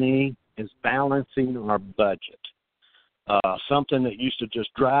to me is balancing our budget. Something that used to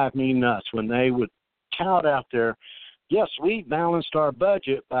just drive me nuts when they would tout out there, yes, we balanced our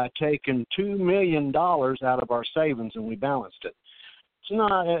budget by taking $2 million out of our savings and we balanced it. It's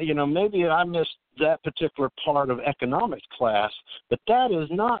not, maybe I missed that particular part of economics class, but that is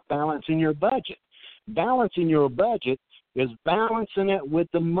not balancing your budget. Balancing your budget is balancing it with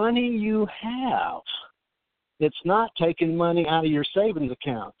the money you have. It's not taking money out of your savings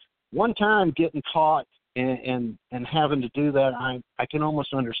account. One time getting caught and having to do that, I can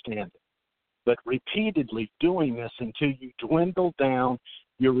almost understand it. But repeatedly doing this until you dwindle down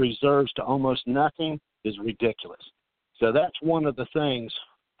your reserves to almost nothing is ridiculous. So that's one of the things.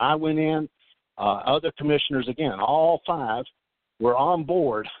 I went in, other commissioners, again, all 5 were on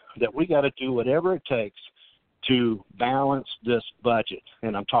board that we got to do whatever it takes to balance this budget.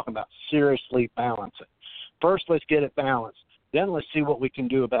 And I'm talking about seriously balance it. First, let's get it balanced. Then let's see what we can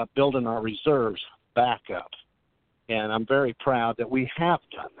do about building our reserves back up. And I'm very proud that we have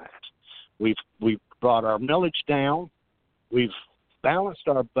done that. We've brought our millage down, we've balanced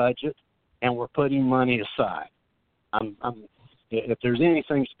our budget, and we're putting money aside. If there's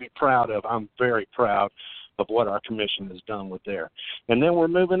anything to be proud of, I'm very proud of what our commission has done with there. And then we're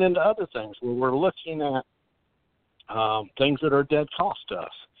moving into other things where we're looking at things that are dead cost to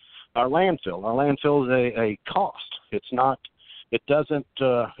us. Our landfill is a cost. It's not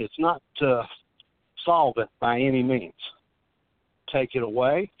solvent by any means. Take it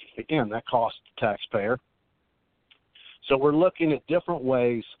away, again, that costs the taxpayer. So we're looking at different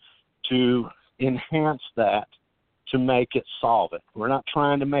ways to enhance that to make it solvent. We're not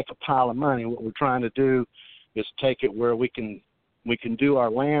trying to make a pile of money. What we're trying to do is take it where we can do our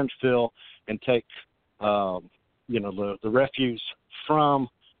landfill and take the refuse from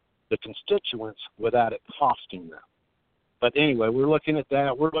the constituents without it costing them. But anyway, we're looking at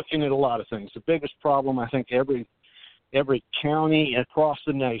that. We're looking at a lot of things. The biggest problem, I think, every county across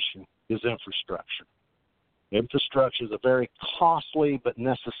the nation is infrastructure. Infrastructure is a very costly but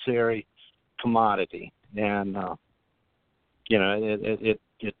necessary commodity, and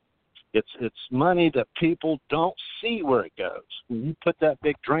it's money that people don't see where it goes. When you put that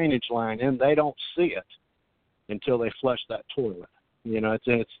big drainage line in, they don't see it, until they flush that toilet.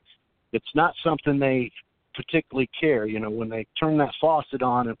 It's not something they particularly care. When they turn that faucet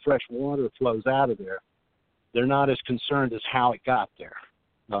on and fresh water flows out of there, they're not as concerned as how it got there.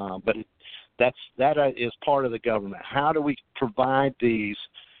 But that is part of the government. How do we provide these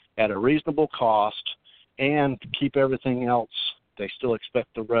at a reasonable cost and keep everything else? They still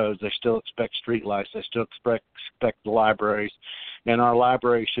expect the roads. They still expect street lights. They still expect the libraries, and our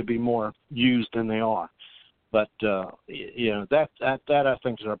libraries should be more used than they are. But that I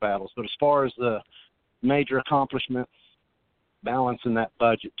think is our battles. But as far as the major accomplishment, balancing that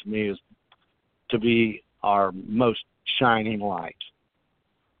budget to me is to be our most shining light.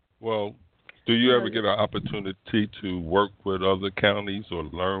 Well, do you ever get an opportunity to work with other counties or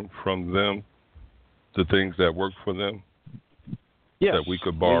learn from them the things that work for them? Yes, that we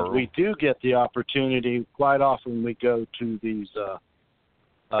could borrow? We do get the opportunity. Quite often we go to these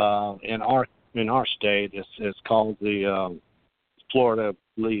in our state. It's called the Florida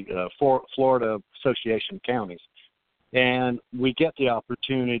League, Florida Association of Counties, and we get the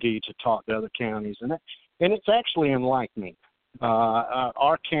opportunity to talk to other counties, and it's actually enlightening.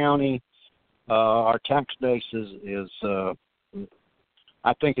 Our county, our tax base is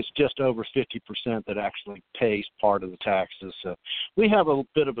I think it's just over 50% that actually pays part of the taxes. So we have a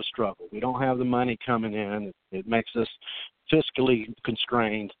bit of a struggle. We don't have the money coming in. It makes us fiscally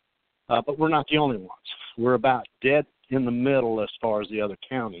constrained, but we're not the only ones. We're about dead in the middle as far as the other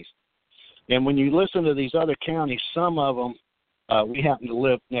counties. And when you listen to these other counties, some of them, we happen to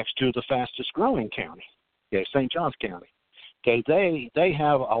live next to the fastest growing county, St. Johns County. They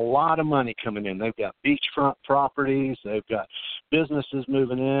have a lot of money coming in. They've got beachfront properties. They've got businesses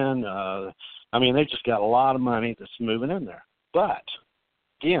moving in. They've just got a lot of money that's moving in there. But,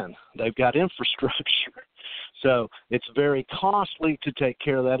 again, they've got infrastructure. So it's very costly to take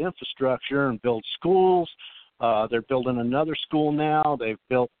care of that infrastructure and build schools. They're building another school now. They've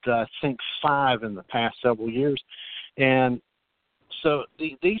built, I think, 5 in the past several years. And so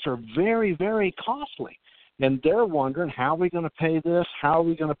these are very, very costly. And they're wondering, how are we going to pay this? How are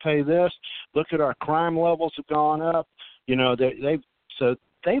we going to pay this? Look at our crime levels have gone up. They've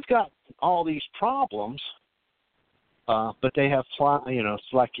got all these problems, but they have,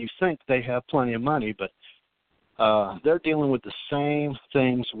 it's like you think they have plenty of money, but they're dealing with the same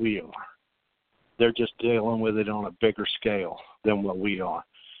things we are. They're just dealing with it on a bigger scale than what we are.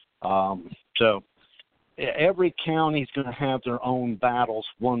 So every county is going to have their own battles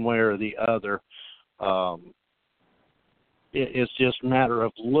one way or the other. It's just a matter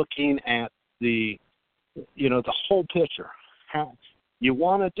of looking at the whole picture. How you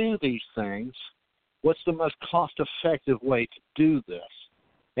want to do these things? What's the most cost-effective way to do this?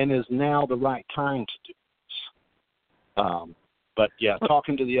 And is now the right time to do this?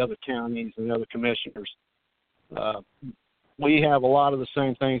 Talking to the other counties and the other commissioners, we have a lot of the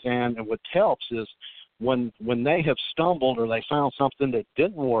same things. And what helps is when they have stumbled or they found something that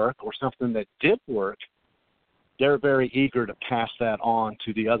didn't work or something that did work, they're very eager to pass that on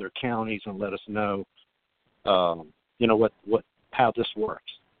to the other counties and let us know, how this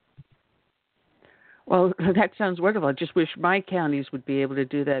works. Well, that sounds wonderful. I just wish my counties would be able to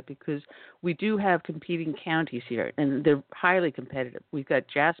do that, because we do have competing counties here, and they're highly competitive. We've got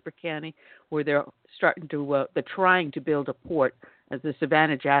Jasper County, where they're trying to build a port, as the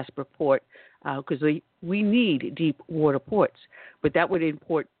Savannah-Jasper port, because we need deep water ports. But that would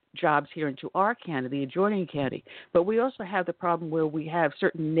import jobs here into our county, the adjoining county. But we also have the problem where we have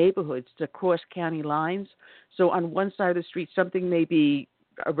certain neighborhoods that cross county lines. So on one side of the street, something may be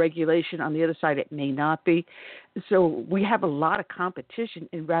a regulation. On the other side, it may not be. So we have a lot of competition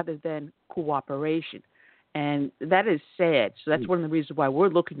rather than cooperation. And that is sad. So that's one of the reasons why we're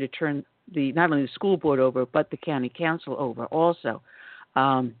looking to turn not only the school board over, but the county council over also.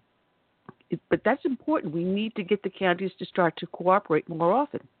 But that's important. We need to get the counties to start to cooperate more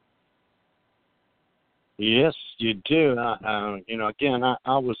often. Yes, you do. Again, I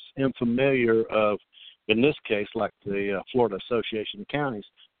was unfamiliar of, in this case, like the Florida Association of Counties.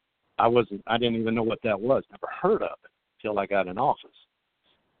 I didn't even know what that was. Never heard of it until I got in office.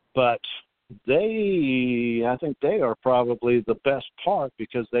 But I think they are probably the best part,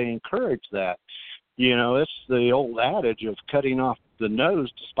 because they encourage that. It's the old adage of cutting off the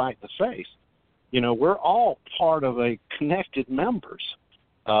nose to spite the face. We're all part of a connected members.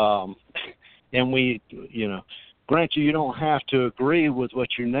 And we, grant you don't have to agree with what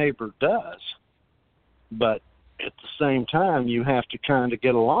your neighbor does, but at the same time, you have to kind of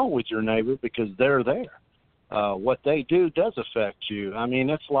get along with your neighbor because they're there. What they do does affect you. I mean,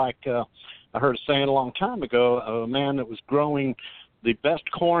 it's like I heard a saying a long time ago, a man that was growing the best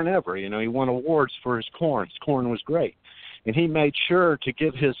corn ever. You know, he won awards for his corn. His corn was great. And he made sure to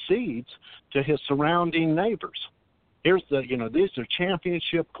give his seeds to his surrounding neighbors. Here's the, you know, these are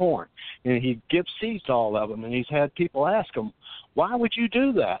championship corn. And he gives seeds to all of them. And he's had people ask him, why would you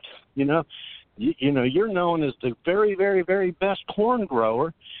do that? You know, you're known as the very, very, very best corn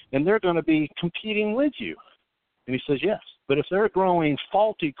grower, and they're going to be competing with you. And he says, yes. But if they're growing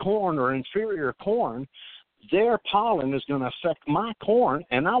faulty corn or inferior corn, their pollen is going to affect my corn,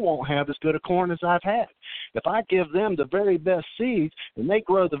 and I won't have as good a corn as I've had. If I give them the very best seeds and they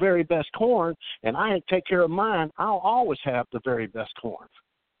grow the very best corn, and I take care of mine, I'll always have the very best corn.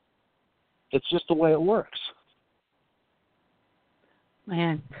 It's just the way it works.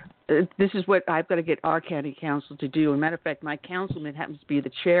 Man, this is what I've got to get our county council to do. As a matter of fact, my councilman happens to be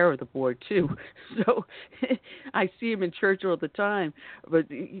the chair of the board, too. So I see him in church all the time. But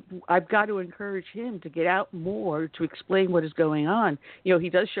I've got to encourage him to get out more to explain what is going on. You know, he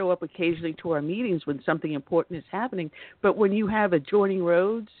does show up occasionally to our meetings when something important is happening. But when you have adjoining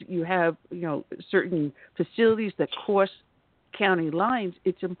roads, you have, you know, certain facilities that cross county lines,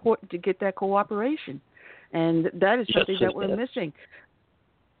 it's important to get that cooperation. And that is something that we're missing.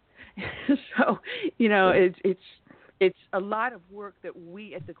 So, you know, it's a lot of work that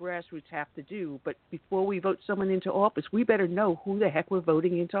we at the grassroots have to do. But before we vote someone into office, we better know who the heck we're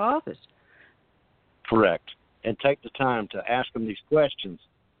voting into office. Correct. And take the time to ask them these questions.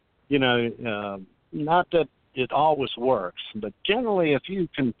 You know, not that it always works, but generally if you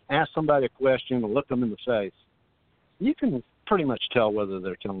can ask somebody a question and look them in the face, you can pretty much tell whether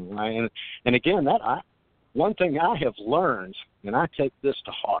they're telling the lie. And again, one thing I have learned, and I take this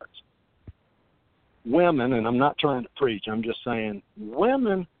to heart, women, and I'm not trying to preach, I'm just saying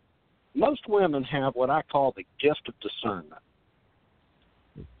most women have what I call the gift of discernment.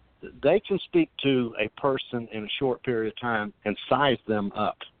 They can speak to a person in a short period of time and size them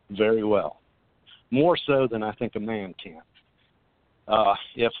up very well, more so than I think a man can.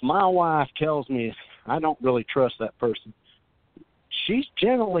 If my wife tells me I don't really trust that person, she's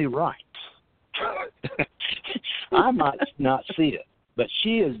generally right. I might not see it, but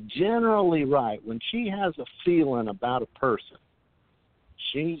she is generally right. When she has a feeling about a person,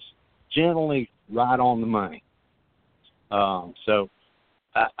 she's generally right on the money. So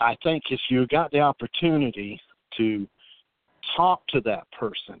I think if you got the opportunity to talk to that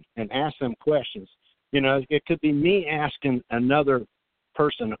person and ask them questions, you know, it could be me asking another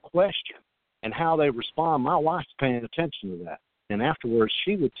person a question, and how they respond, my wife's paying attention to that. And afterwards,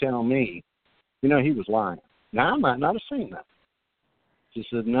 she would tell me, you know, he was lying. Now, I might not have seen that. She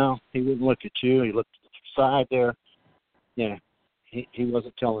said, no, he wouldn't look at you. He looked to the side there. Yeah, he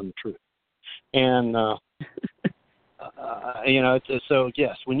wasn't telling the truth. And, you know, so,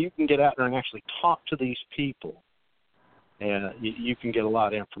 yes, when you can get out there and actually talk to these people, you can get a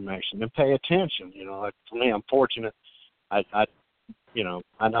lot of information and pay attention. You know, like for me, I'm fortunate. I don't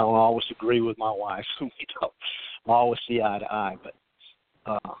always agree with my wife. We don't always see eye to eye, but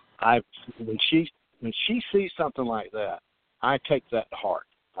when she sees something like that, I take that to heart.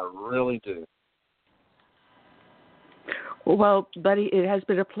 I really do. Well, Buddy, it has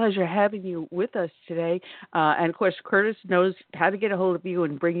been a pleasure having you with us today. And, of course, Curtis knows how to get a hold of you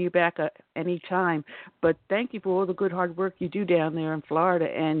and bring you back any time. But thank you for all the good, hard work you do down there in Florida.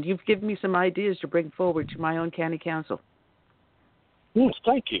 And you've given me some ideas to bring forward to my own county council. Yes,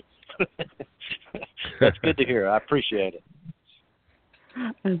 thank you. That's good to hear. I appreciate it.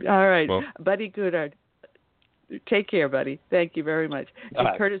 All right. Well, Buddy Goddard. Take care, buddy. Thank you very much.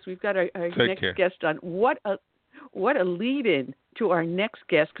 Right. Curtis, we've got our next care. guest on. What a lead-in to our next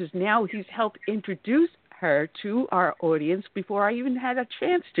guest, because now he's helped introduce her to our audience before I even had a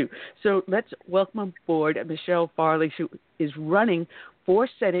chance to. So let's welcome aboard Michele Farley, who is running for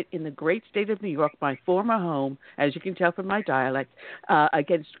Senate in the great state of New York, my former home, as you can tell from my dialect,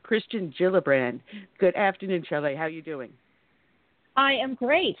 against Kirsten Gillibrand. Good afternoon, Chele. How are you doing? I am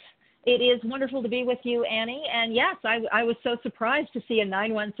great. It is wonderful to be with you, Annie. And yes, I was so surprised to see a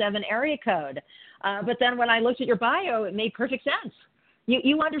 917 area code. But then when I looked at your bio, it made perfect sense.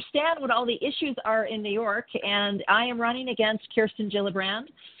 You understand what all the issues are in New York, and I am running against Kirsten Gillibrand,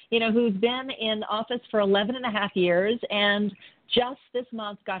 you know, who's been in office for 11 and a half years, and just this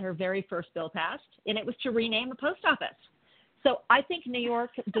month got her very first bill passed, and it was to rename the post office. So I think New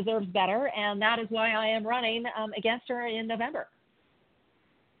York deserves better, and that is why I am running against her in November.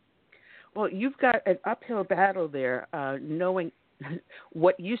 Well, you've got an uphill battle there, knowing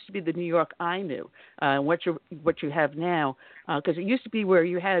what used to be the New York I knew, what you have now, because it used to be where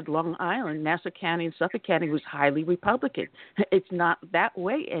you had Long Island, Nassau County, and Suffolk County was highly Republican. It's not that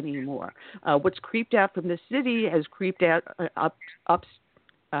way anymore. What's creeped out from the city has creeped out up.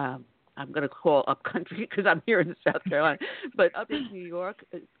 I'm going to call up country because I'm here in South Carolina, but up in New York,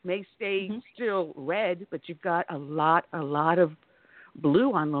 it may stay still red, but you've got a lot of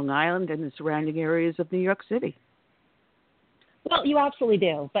blue on Long Island and the surrounding areas of New York City. Well, you absolutely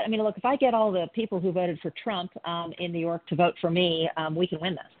do. But, I mean, look, if I get all the people who voted for Trump in New York to vote for me, we can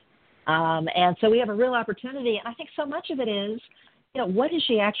win this. And so we have a real opportunity. And I think so much of it is, what has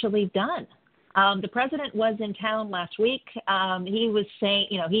she actually done? The president was in town last week. He was saying,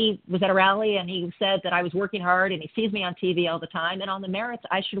 he was at a rally and he said that I was working hard and he sees me on TV all the time. And on the merits,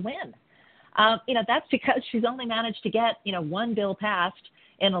 I should win. That's because she's only managed to get, one bill passed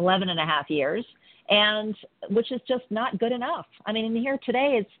in 11 and a half years. And which is just not good enough. I mean, in here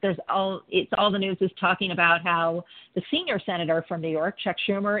today, all the news is talking about how the senior senator from New York, Chuck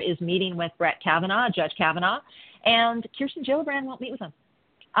Schumer, is meeting with Judge Kavanaugh, and Kirsten Gillibrand won't meet with him.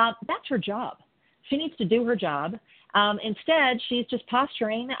 That's her job. She needs to do her job. Instead, she's just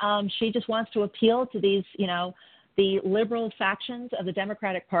posturing. She just wants to appeal to these, the liberal factions of the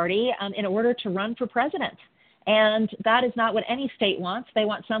Democratic Party in order to run for president. And that is not what any state wants. They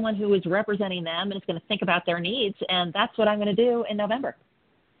want someone who is representing them and is going to think about their needs. And that's what I'm going to do in November.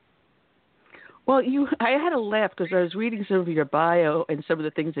 Well, I had a laugh because I was reading some of your bio and some of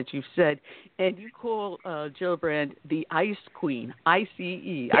the things that you've said, and you call Gillibrand the Ice Queen, ICE,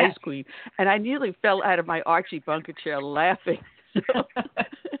 yes. Ice Queen, and I nearly fell out of my Archie Bunker chair laughing. So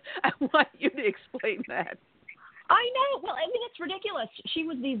I want you to explain that. I know. Well, I mean, it's ridiculous. She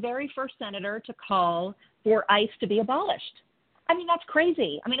was the very first senator to call for ICE to be abolished. I mean, that's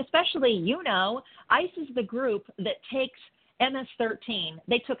crazy. I mean, especially, ICE is the group that takes MS-13.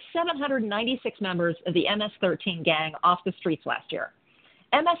 They took 796 members of the MS-13 gang off the streets last year.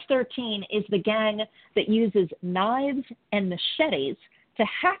 MS-13 is the gang that uses knives and machetes to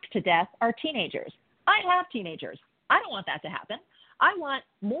hack to death our teenagers. I have teenagers. I don't want that to happen. I want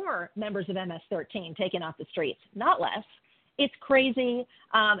more members of MS-13 taken off the streets, not less. It's crazy,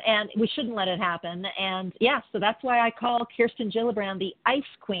 and we shouldn't let it happen. And, so that's why I call Kirsten Gillibrand the Ice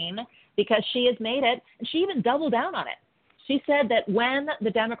Queen, because she has made it, and she even doubled down on it. She said that when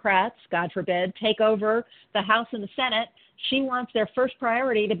the Democrats, God forbid, take over the House and the Senate, she wants their first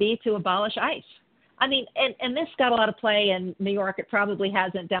priority to be to abolish ICE. I mean, and this got a lot of play in New York. It probably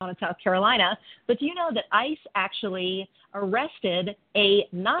hasn't down in South Carolina. But do you know that ICE actually arrested a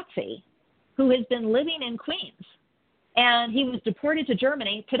Nazi who has been living in Queens? And he was deported to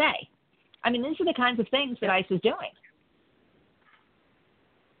Germany today. I mean, these are the kinds of things that ICE is doing.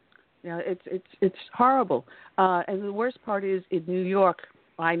 Yeah, it's horrible. And the worst part is in New York,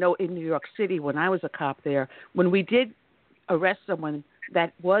 I know in New York City when I was a cop there, when we did arrest someone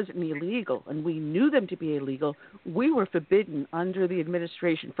that was illegal and we knew them to be illegal, we were forbidden under the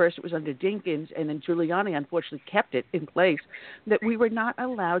administration. First it was under Dinkins, and then Giuliani unfortunately kept it in place, that we were not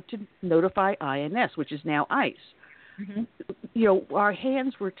allowed to notify INS, which is now ICE. Mm-hmm. Our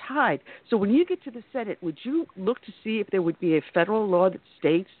hands were tied. So when you get to the Senate, would you look to see if there would be a federal law that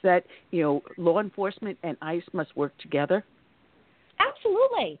states that, law enforcement and ICE must work together?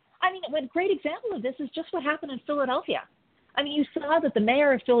 Absolutely. I mean, a great example of this is just what happened in Philadelphia. I mean, you saw that the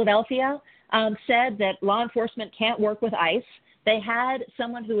mayor of Philadelphia said that law enforcement can't work with ICE. They had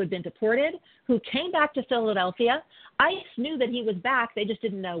someone who had been deported who came back to Philadelphia. ICE knew that he was back. They just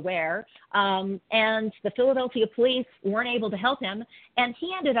didn't know where. And the Philadelphia police weren't able to help him. And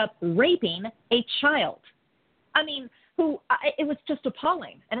he ended up raping a child. I mean, it was just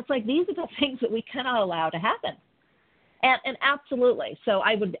appalling. And it's like, these are the things that we cannot allow to happen. And absolutely. So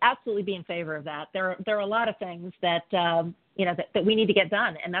I would absolutely be in favor of that. There are a lot of things that, that we need to get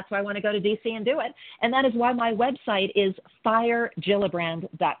done. And that's why I want to go to D.C. and do it. And that is why my website is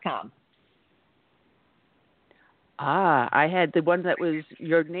firegillibrand.com. I had the one that was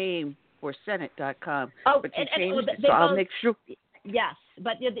your name for Senate.com. Oh, but you changed it, so I'll make sure. Yes,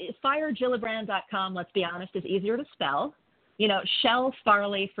 but firegillibrand.com, let's be honest, is easier to spell. Chele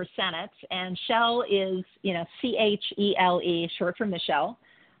Farley for Senate, and Chele is, Chele, short for Michele.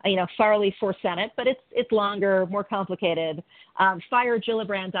 Farley for Senate, but it's longer, more complicated.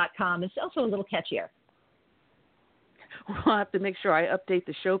 Firegillibrand.com is also a little catchier. I'll have to make sure I update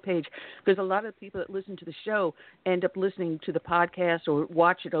the show page, because a lot of people that listen to the show end up listening to the podcast or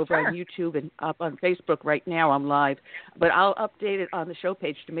watch it over on YouTube and up on Facebook. Right now I'm live, but I'll update it on the show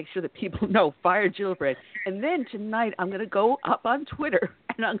page to make sure that people know Fire Gillibrand. And then tonight I'm going to go up on Twitter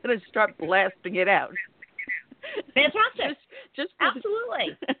and I'm going to start blasting it out. Fantastic. Just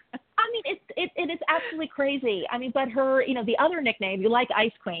absolutely. I mean, it is absolutely crazy. I mean, but her, the other nickname, you like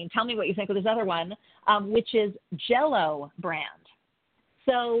Ice Queen. Tell me what you think of this other one, which is Jello Brand.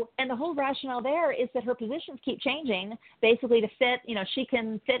 So, and the whole rationale there is that her positions keep changing, basically to fit, she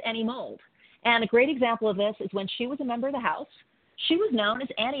can fit any mold. And a great example of this is when she was a member of the House, she was known as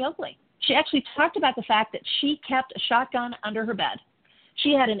Annie Oakley. She actually talked about the fact that she kept a shotgun under her bed.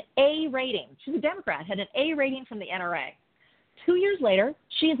 She had an A rating. She's a Democrat, had an A rating from the NRA. 2 years later,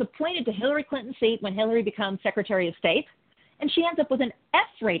 she is appointed to Hillary Clinton's seat when Hillary becomes Secretary of State, and she ends up with an F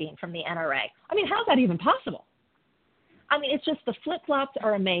rating from the NRA. I mean, how's that even possible? I mean, it's just the flip-flops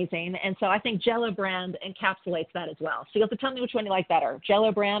are amazing, and so I think Jello Brand encapsulates that as well. So you'll have to tell me which one you like better,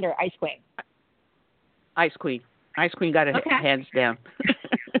 Jello Brand or Ice Queen? Ice Queen. Ice Queen got it hands down.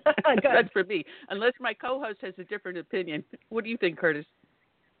 Good for me. Unless my co-host has a different opinion. What do you think, Curtis?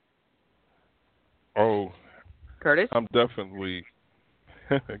 Oh, Curtis? I'm definitely.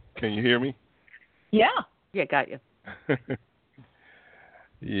 Can you hear me? Yeah. Yeah, got you.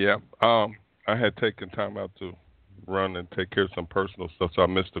 Yeah. I had taken time out to run and take care of some personal stuff, so I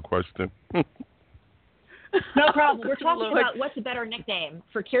missed the question. No problem. We're talking about what's a better nickname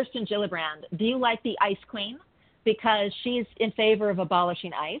for Kirsten Gillibrand. Do you like the Ice Queen because she's in favor of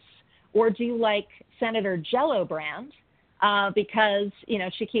abolishing ICE, or do you like Senator Jello Brand because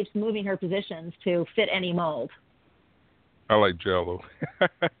she keeps moving her positions to fit any mold? I like Jello.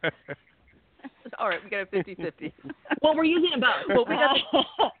 All right, we got a 50-50. Well, we're using them both.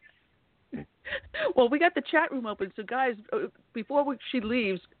 We got the chat room open. So, guys, before she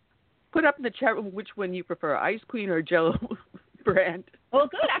leaves, put up in the chat room which one you prefer, Ice Queen or Jello Brand. Well,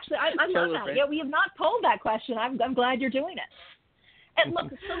 good. Actually, I love that. Brand. Yeah, we have not polled that question. I'm glad you're doing it. And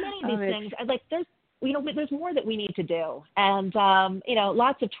look, so many of these things, there's more that we need to do, and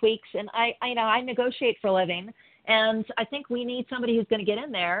lots of tweaks. And I negotiate for a living, and I think we need somebody who's going to get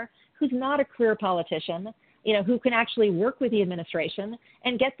in there who's not a career politician, who can actually work with the administration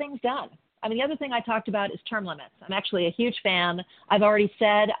and get things done. I mean, the other thing I talked about is term limits. I'm actually a huge fan. I've already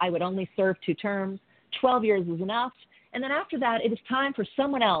said I would only serve 2 terms. 12 years is enough. And then after that, it is time for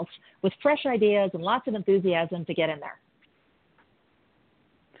someone else with fresh ideas and lots of enthusiasm to get in there.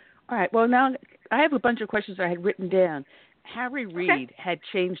 All right. Well, now I have a bunch of questions I had written down. Harry Reid had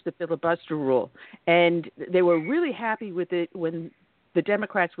changed the filibuster rule, and they were really happy with it when the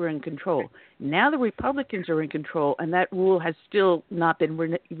Democrats were in control. Now the Republicans are in control, and that rule has still not been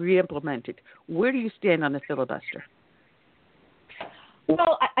re-implemented. Where do you stand on the filibuster?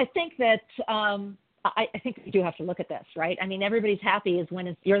 Well, I think that I think we do have to look at this, right? I mean, everybody's happy is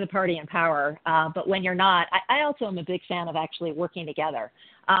when you're the party in power, but when you're not, I also am a big fan of actually working together.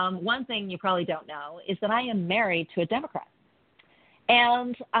 One thing you probably don't know is that I am married to a Democrat.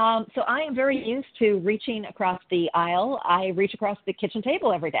 And so I am very used to reaching across the aisle. I reach across the kitchen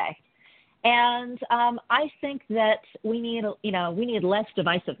table every day. And I think that we need less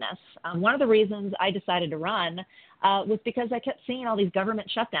divisiveness. One of the reasons I decided to run was because I kept seeing all these government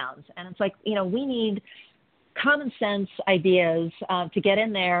shutdowns. And it's like, we need common sense ideas to get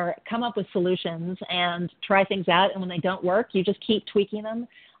in there, come up with solutions, and try things out. And when they don't work, you just keep tweaking them.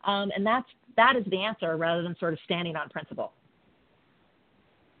 And that is the answer rather than sort of standing on principle.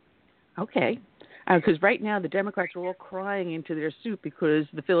 Okay. Because right now the Democrats are all crying into their soup because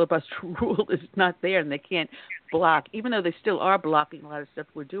the filibuster rule is not there and they can't block, even though they still are blocking a lot of stuff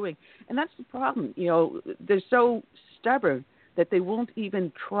we're doing. And that's the problem. They're so stubborn that they won't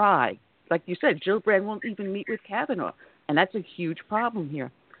even try. Like you said, Gillibrand won't even meet with Kavanaugh. And that's a huge problem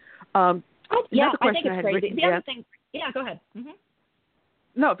here. I think it's crazy. The other thing, go ahead. Mm-hmm.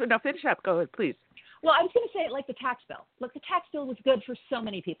 No, finish up. Go ahead, please. Well, I was going to say, like the tax bill. Look, the tax bill was good for so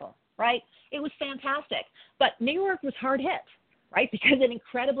many people, right? It was fantastic. But New York was hard hit, right, because of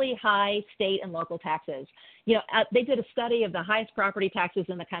incredibly high state and local taxes. They did a study of the highest property taxes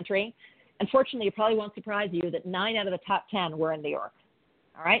in the country. Unfortunately, it probably won't surprise you that 9 out of the top 10 were in New York,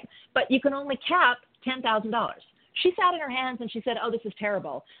 all right? But you can only cap $10,000. She sat in her hands and she said, oh, this is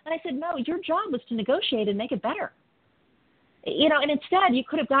terrible. And I said, no, your job was to negotiate and make it better. And instead you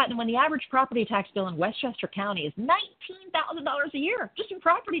could have gotten, when the average property tax bill in Westchester County is $19,000 a year, just in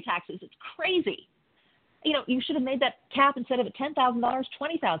property taxes. It's crazy. You should have made that cap instead of at $10,000,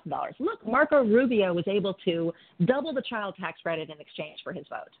 $20,000. Look, Marco Rubio was able to double the child tax credit in exchange for his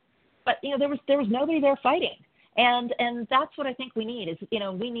vote. But, there was nobody there fighting. And that's what I think we need is,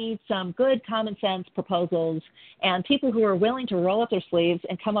 we need some good common sense proposals and people who are willing to roll up their sleeves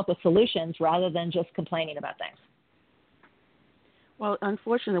and come up with solutions rather than just complaining about things. Well,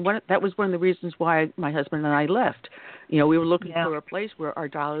 unfortunately, that was one of the reasons why my husband and I left. We were looking for a place where our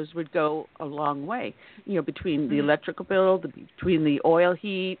dollars would go a long way. Between the electrical bill, between the oil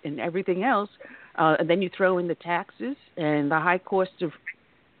heat, and everything else, and then you throw in the taxes and the high cost of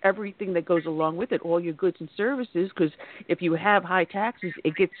everything that goes along with it, all your goods and services. Because if you have high taxes,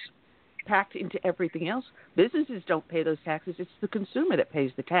 it gets packed into everything else. Businesses don't pay those taxes; it's the consumer that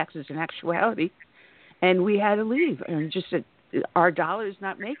pays the taxes in actuality. And we had to leave, and just said, our dollar is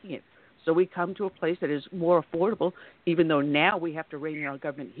not making it. So we come to a place that is more affordable, even though now we have to rein in our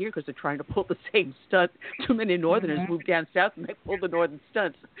government here because they're trying to pull the same stunt. Too many Northerners move down south and they pull the Northern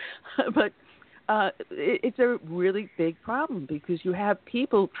stunts. But it's a really big problem because you have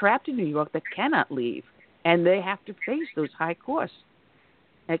people trapped in New York that cannot leave, and they have to face those high costs.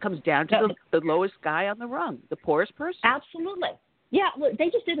 And it comes down to the lowest guy on the rung, the poorest person. Absolutely. Yeah, well, they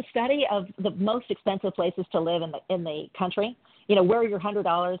just did a study of the most expensive places to live in the country. Where your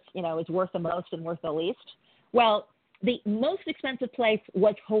 $100, is worth the most and worth the least. Well, the most expensive place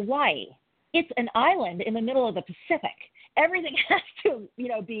was Hawaii. It's an island in the middle of the Pacific. Everything has to,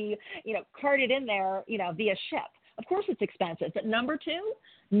 be, carted in there, via ship. Of course, it's expensive. But number 2,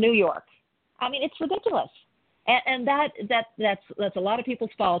 New York. I mean, it's ridiculous. And that's a lot of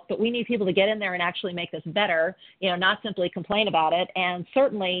people's fault, but we need people to get in there and actually make this better, not simply complain about it, and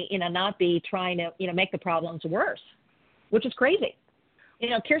certainly, not be trying to, make the problems worse, which is crazy.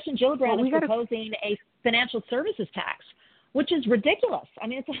 Kirsten Gillibrand is proposing a financial services tax, which is ridiculous. I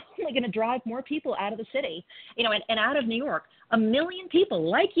mean, it's only going to drive more people out of the city, and out of New York. 1 million people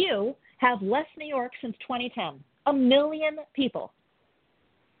like you have left New York since 2010. 1 million people.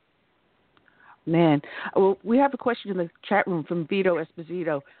 Man, well, we have a question in the chat room from Vito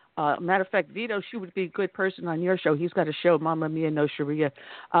Esposito. Matter of fact, Vito, she would be a good person on your show. He's got a show, Mamma Mia No Sharia.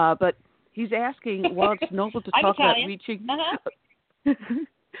 But he's asking, while it's noble to talk about reaching...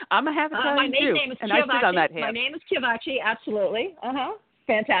 I'm a half Italian too, and I sit on that half. My name is Chiavacci, absolutely.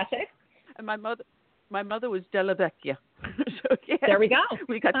 Fantastic. And my mother was Della Vecchia. So, yeah, there we go.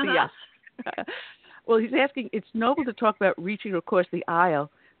 We got the yes. Well, he's asking, it's noble to talk about reaching across the aisle.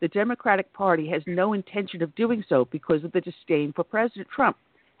 The Democratic Party has no intention of doing so because of the disdain for President Trump.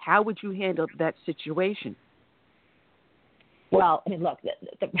 How would you handle that situation? Well, I mean, look,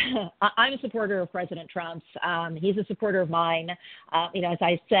 I'm a supporter of President Trump's. He's a supporter of mine. As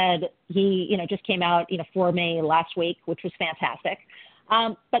I said, he, just came out, for me last week, which was fantastic.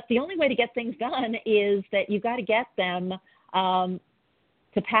 But the only way to get things done is that you've got to get them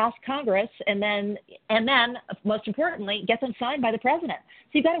to pass Congress and then, most importantly, get them signed by the president.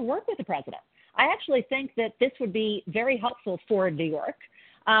 So you've got to work with the president. I actually think that this would be very helpful for New York.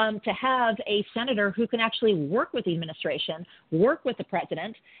 To have a senator who can actually work with the administration, work with the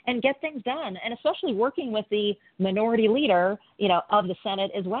president, and get things done, and especially working with the minority leader, of the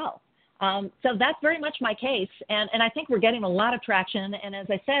Senate as well. So that's very much my case, and I think we're getting a lot of traction, and as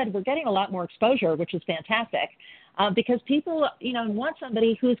I said, we're getting a lot more exposure, which is fantastic, because people, want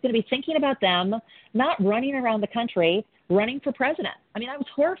somebody who's going to be thinking about them, not running around the country, running for president. I mean, I was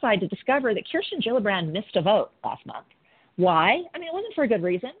horrified to discover that Kirsten Gillibrand missed a vote last month. Why? I mean, it wasn't for a good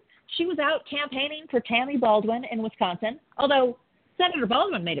reason. She was out campaigning for Tammy Baldwin in Wisconsin, although Senator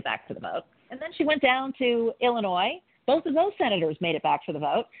Baldwin made it back for the vote. And then she went down to Illinois. Both of those senators made it back for the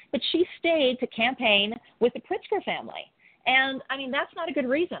vote, but she stayed to campaign with the Pritzker family. And, I mean, that's not a good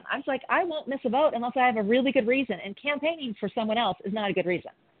reason. I was like, I won't miss a vote unless I have a really good reason, and campaigning for someone else is not a good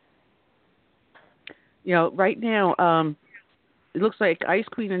reason. Right now, it looks like Ice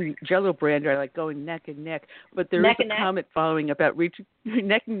Queen and Jello Brand are like going neck and neck, but there is a comment following about reaching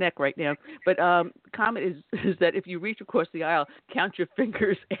neck and neck right now. But the comment is that if you reach across the aisle, count your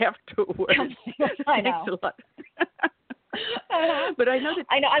fingers afterwards. I know. Thanks a lot. But I know that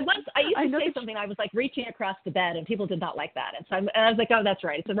I used to say something. I was like reaching across the bed, and people did not like that. And so I was like, oh, that's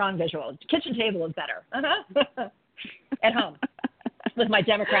right. It's a wrong visual. The kitchen table is better. At home with my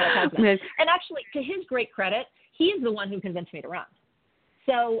Democratic husband. And actually, to his great credit, he is the one who convinced me to run.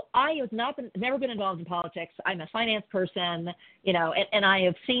 So I have never been involved in politics. I'm a finance person, and I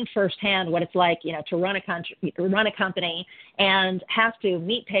have seen firsthand what it's like, to run a company and have to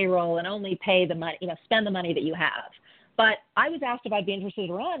meet payroll and only pay the money, spend the money that you have. But I was asked if I'd be interested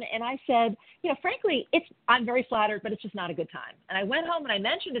to run, and I said, frankly, I'm very flattered, but it's just not a good time. And I went home and I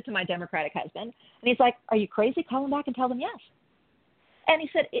mentioned it to my Democratic husband, and he's like, "Are you crazy? Call him back and tell them yes." And he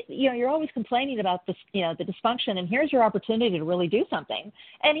said, you're always complaining about this, the dysfunction, and here's your opportunity to really do something.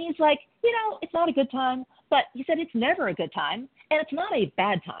 And he's like, it's not a good time, but he said it's never a good time, and it's not a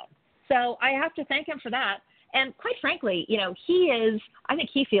bad time. So I have to thank him for that. And quite frankly, I think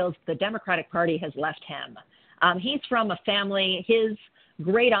he feels the Democratic Party has left him. He's from a family, his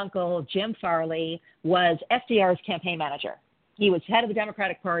great uncle, Jim Farley, was FDR's campaign manager. He was head of the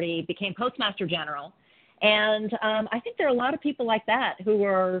Democratic Party, became postmaster general. And I think there are a lot of people like that who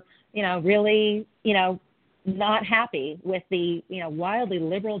were, really, not happy with the, wildly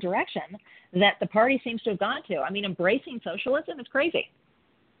liberal direction that the party seems to have gone to. I mean, embracing socialism is crazy.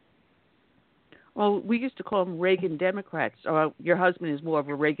 Well, we used to call them Reagan Democrats. Or your husband is more of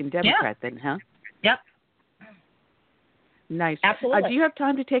a Reagan Democrat then, huh? Yep. Nice. Absolutely. Do you have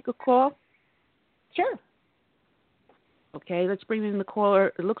time to take a call? Sure. Okay, let's bring in the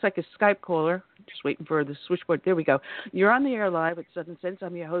caller. It looks like a Skype caller. Just waiting for the switchboard. There we go. You're on the air live at Southern Sense.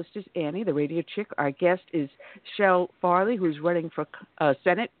 I'm your hostess, Annie, the radio chick. Our guest is Chele Farley, who's running for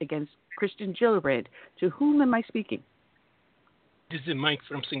Senate against Kirsten Gillibrand. To whom am I speaking? This is Mike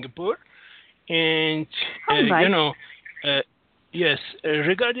from Singapore. And, Hi, Mike. yes,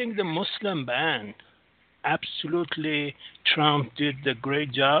 regarding the Muslim ban, absolutely Trump did a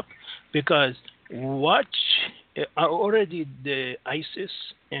great job because already the ISIS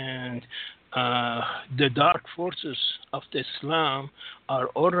and the dark forces of the Islam are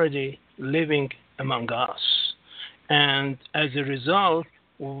already living among us. And as a result,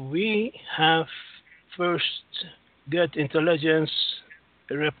 we have first get intelligence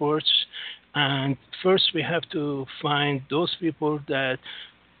reports, and first we have to find those people that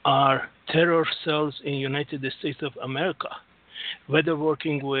are terror cells in United States of America, whether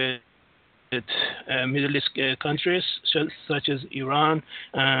working with Middle East countries such as Iran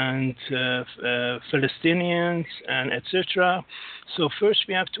and Palestinians and etc. So first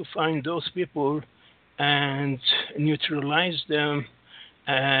we have to find those people and neutralize them,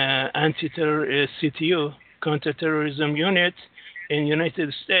 anti-terror CTU, counterterrorism unit in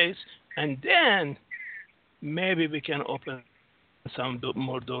United States, and then maybe we can open some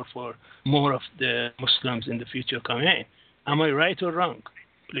more door for more of the Muslims in the future coming in. Am I right or wrong?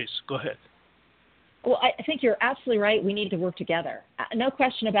 Please, go ahead. Well, I think you're absolutely right. We need to work together. No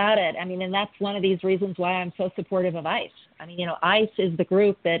question about it. I mean, and that's one of these reasons why I'm so supportive of ICE. I mean, ICE is the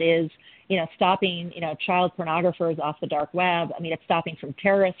group that is, stopping, child pornographers off the dark web. I mean, it's stopping from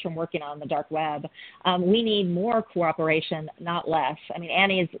terrorists from working on the dark web. We need more cooperation, not less. I mean,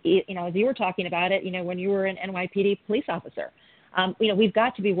 Annie, as you were talking about it, when you were an NYPD police officer, we've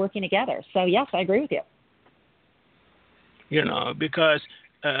got to be working together. So, yes, I agree with you. Because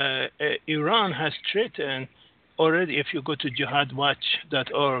Iran has threatened already. If you go to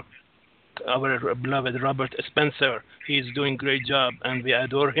jihadwatch.org, our beloved Robert Spencer, he's doing a great job and we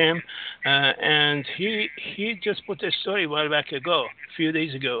adore him. And he just put a story a while back ago, a few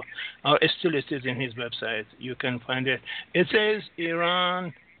days ago, or still it is in his website. You can find it. It says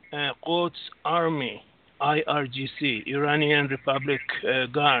Iran Quds Army, IRGC, Iranian Republic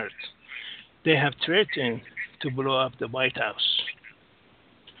Guard. They have threatened to blow up the White House.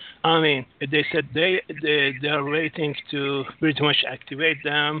 I mean, they said they are waiting to pretty much activate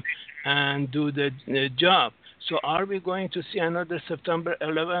them and do the job. So are we going to see another September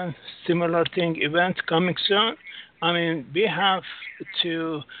 11 similar event coming soon? I mean, we have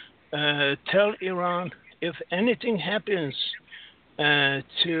to tell Iran if anything happens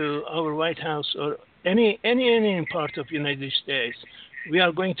to our White House or any part of the United States, we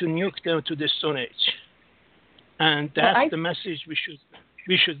are going to nuke them to the Stone Age. And that's the message we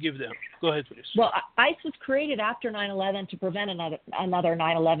should give them. Go ahead, please. Well, ICE was created after 9/11 to prevent another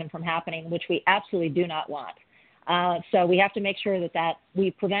 9/11 from happening, which we absolutely do not want. So we have to make sure that we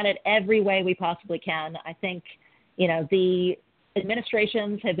prevent it every way we possibly can. I think, the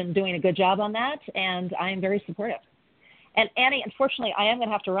administrations have been doing a good job on that, and I am very supportive. And Annie, unfortunately, I am going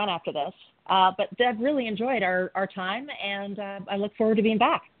to have to run after this, but I've really enjoyed our time, and I look forward to being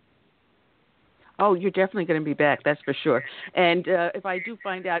back. Oh, you're definitely going to be back, that's for sure. And if I do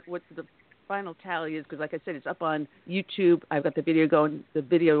find out what the final tally is, because like I said, it's up on YouTube. I've got the video going, the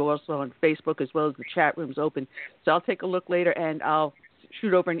video also on Facebook, as well as the chat room's open. So I'll take a look later, and I'll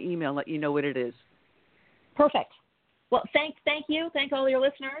shoot over an email and let you know what it is. Perfect. Well, thank you. Thank all your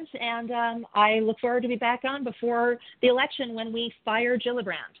listeners. And I look forward to be back on before the election when we fire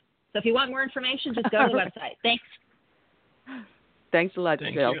Gillibrand. So if you want more information, just go to the website. Thanks. Thanks a lot,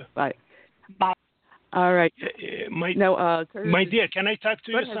 Chele. Bye. Bye. All right. My dear, can I talk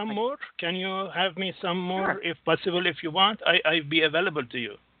to you some more? Can you have me some more, if possible, if you want? I'll be available to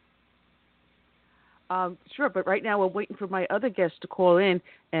you. Sure, but right now we're waiting for my other guest to call in,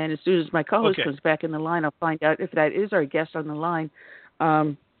 and as soon as my co-host comes back in the line, I'll find out if that is our guest on the line.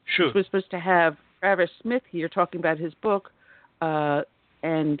 Sure. We're supposed to have Travis Smith here talking about his book,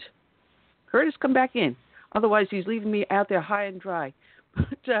 and Curtis come back in. Otherwise, he's leaving me out there high and dry.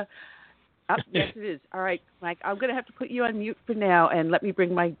 But Yes, it is. All right, Mike, I'm going to have to put you on mute for now, and let me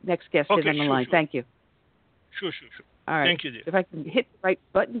bring my next guest in on the line. Sure. Thank you. Sure. All right. Thank you, dear. If I can hit the right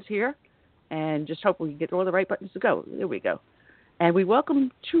buttons here, and just hope we can get all the right buttons to go. There we go. And we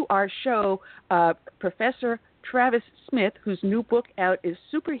welcome to our show Professor Travis Smith, whose new book out is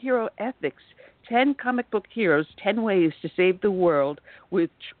Superhero Ethics, 10 Comic Book Heroes, 10 Ways to Save the World.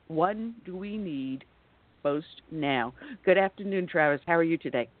 Which one do we need most now? Good afternoon, Travis. How are you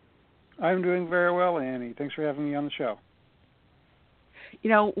today? I'm doing very well, Annie. Thanks for having me on the show. You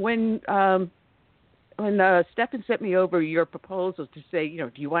know, when Stephan sent me over your proposal to say,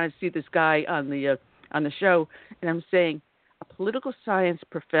 do you want to see this guy on the show? And I'm saying, a political science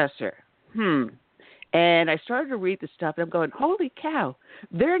professor. And I started to read the stuff, and I'm going, holy cow,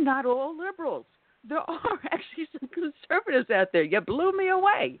 they're not all liberals. There are actually some conservatives out there. You blew me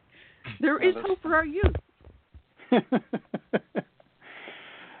away. There is hope for our youth.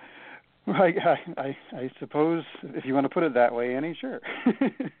 I suppose if you want to put it that way, Annie, sure.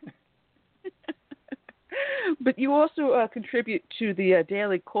 But you also contribute to the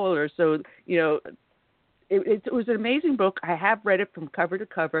Daily Caller, so, it was an amazing book. I have read it from cover to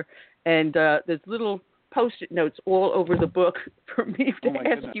cover, and there's little Post-it notes all over the book for me to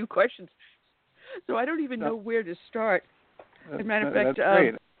ask you questions. So I don't even know where to start. As a matter of fact, that's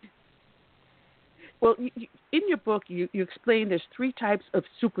great. Well, in your book, you explain there's 3 types of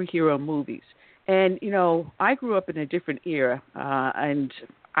superhero movies. And, I grew up in a different era, and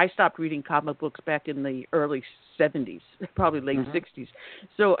I stopped reading comic books back in the early 70s, probably late 60s.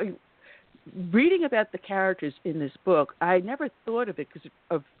 So reading about the characters in this book, I never thought of it because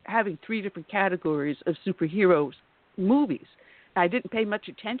of having 3 different categories of superheroes movies. I didn't pay much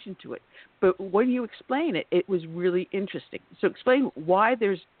attention to it. But when you explain it, it was really interesting. So explain why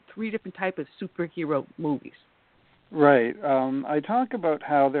there's 3 different types of superhero movies. Right. I talk about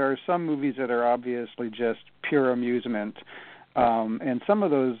how there are some movies that are obviously just pure amusement, and some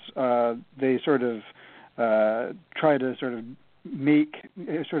of those they sort of try to sort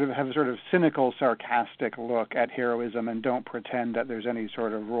of have a sort of cynical, sarcastic look at heroism and don't pretend that there's any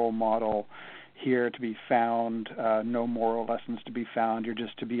sort of role model here to be found, no moral lessons to be found. You're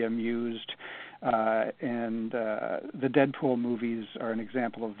just to be amused. And the Deadpool movies are an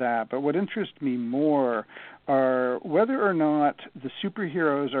example of that. But what interests me more are whether or not the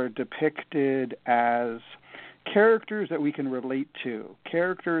superheroes are depicted as characters that we can relate to,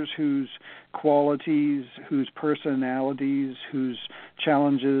 characters whose qualities, whose personalities, whose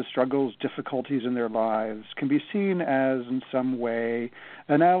challenges, struggles, difficulties in their lives can be seen as in some way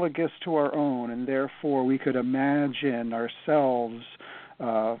analogous to our own, and therefore we could imagine ourselves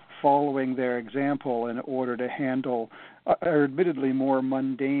following their example in order to handle admittedly more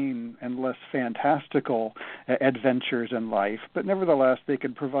mundane and less fantastical adventures in life. But nevertheless, they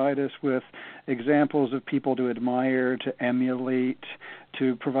could provide us with examples of people to admire, to emulate,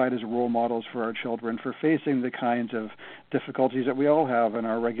 to provide as role models for our children for facing the kinds of difficulties that we all have in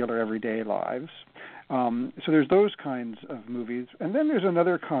our regular everyday lives. So there's those kinds of movies. And then there's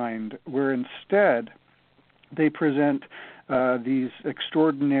another kind where instead they present these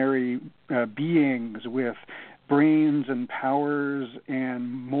extraordinary beings with brains and powers and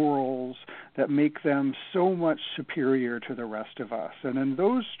morals that make them so much superior to the rest of us. And in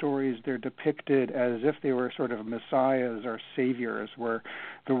those stories, they're depicted as if they were sort of messiahs or saviors, where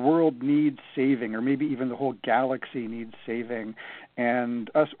the world needs saving, or maybe even the whole galaxy needs saving. And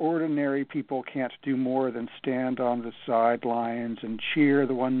us ordinary people can't do more than stand on the sidelines and cheer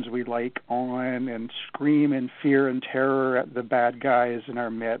the ones we like on and scream in fear and terror at the bad guys in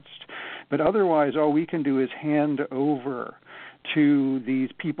our midst. But otherwise, all we can do is hand over to these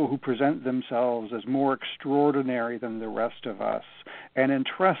people who present themselves as more extraordinary than the rest of us and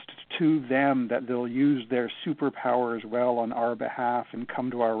entrust to them that they'll use their superpowers well on our behalf and come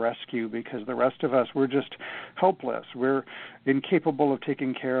to our rescue, because the rest of us, we're just helpless. We're incapable of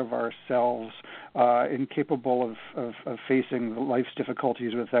taking care of ourselves, incapable of facing life's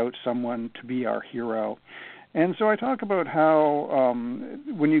difficulties without someone to be our hero. And so I talk about how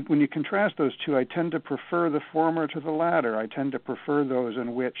when you contrast those two, I tend to prefer the former to the latter. I tend to prefer those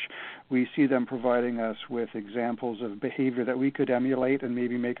in which we see them providing us with examples of behavior that we could emulate and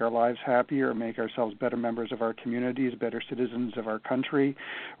maybe make our lives happier, make ourselves better members of our communities, better citizens of our country,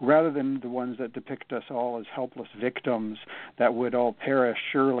 rather than the ones that depict us all as helpless victims that would all perish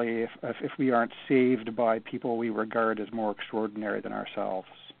surely if we aren't saved by people we regard as more extraordinary than ourselves.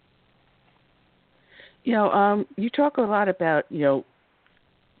 You talk a lot about,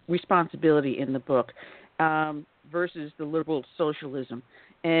 responsibility in the book versus the liberal socialism.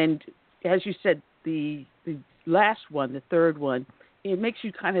 And as you said, the last one, the third one, it makes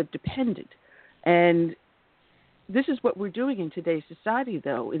you kind of dependent. And this is what we're doing in today's society,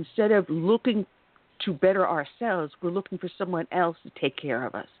 though. Instead of looking to better ourselves, we're looking for someone else to take care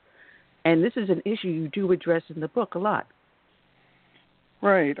of us. And this is an issue you do address in the book a lot.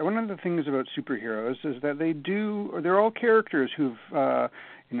 Right. One of the things about superheroes is that they're all characters who've,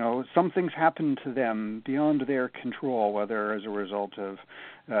 some things happen to them beyond their control, whether as a result of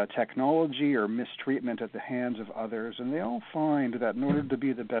technology or mistreatment at the hands of others. And they all find that in order to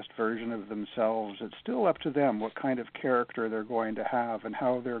be the best version of themselves, it's still up to them what kind of character they're going to have and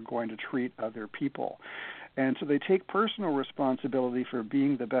how they're going to treat other people. And so they take personal responsibility for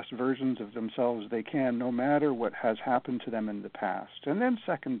being the best versions of themselves they can, no matter what has happened to them in the past. And then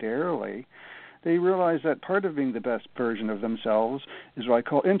secondarily, they realize that part of being the best version of themselves is what I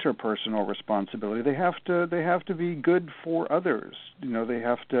call interpersonal responsibility. They have to be good for others. They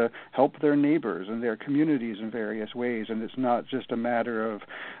have to help their neighbors and their communities in various ways. And it's not just a matter of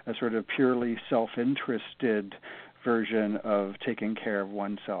a sort of purely self-interested version of taking care of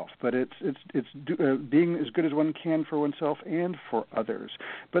oneself, but it's being as good as one can for oneself and for others.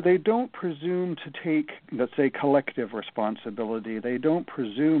 But they don't presume to take, let's say, collective responsibility. They don't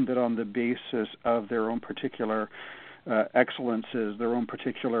presume that on the basis of their own particular excellences, their own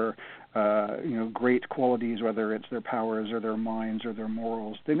particular great qualities, whether it's their powers or their minds or their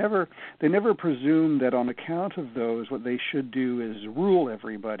morals. They never presume that on account of those, what they should do is rule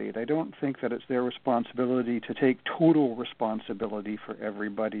everybody. They don't think that it's their responsibility to take total responsibility for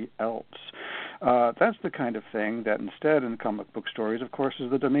everybody else. That's the kind of thing that instead in comic book stories, of course, is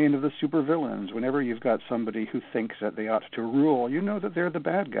the domain of the supervillains. Whenever you've got somebody who thinks that they ought to rule, you know that they're the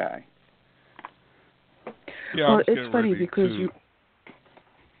bad guy. Yeah, well, it's funny because you...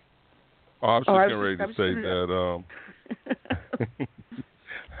 I was just getting ready to say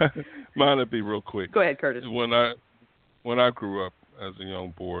that. Mine would be real quick. Go ahead, Curtis. When I grew up as a young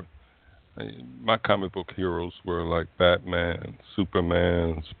boy, my comic book heroes were like Batman,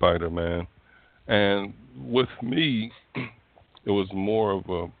 Superman, Spider-Man. And with me, it was more of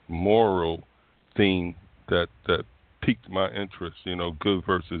a moral theme that piqued my interest, good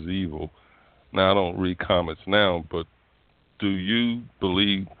versus evil. Now, I don't read comics now, but do you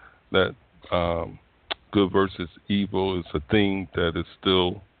believe that good versus evil is a thing that is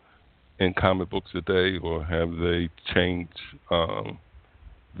still in comic books today, or have they changed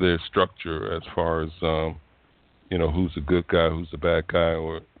their structure as far as, who's a good guy, who's a bad guy?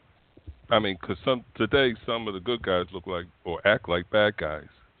 Because today some of the good guys look like or act like bad guys.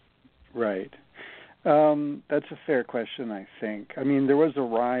 Right. That's a fair question, I think. There was a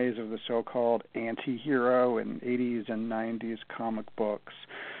rise of the so-called anti-hero in 80s and 90s comic books.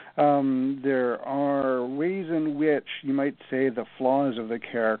 There are ways in which you might say the flaws of the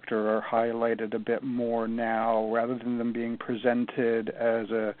character are highlighted a bit more now, rather than them being presented as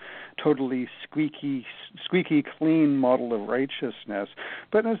a totally squeaky clean model of righteousness.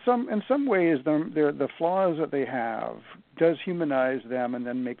 But in some ways, the flaws that they have does humanize them and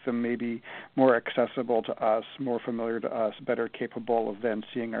then make them maybe more accessible to us, more familiar to us, better capable of then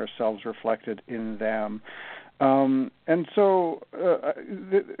seeing ourselves reflected in them. And so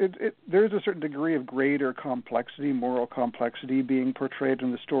there's a certain degree of greater complexity, moral complexity being portrayed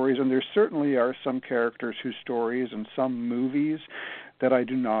in the stories, and there certainly are some characters whose stories and some movies that I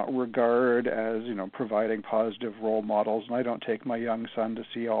do not regard as, providing positive role models, and I don't take my young son to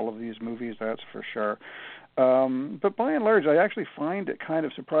see all of these movies, that's for sure. But by and large, I actually find it kind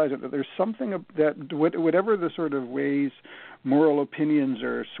of surprising that there's something that whatever the sort of ways moral opinions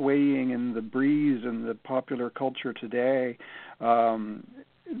are swaying in the breeze in the popular culture today,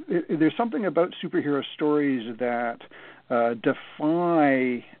 there's something about superhero stories that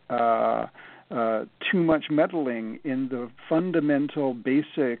defy too much meddling in the fundamental,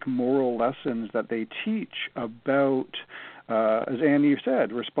 basic moral lessons that they teach about, as Annie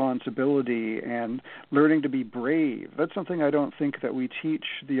said, responsibility and learning to be brave. That's something I don't think that we teach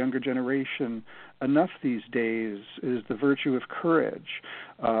the younger generation enough these days, is the virtue of courage,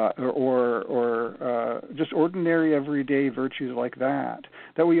 or just ordinary everyday virtues like that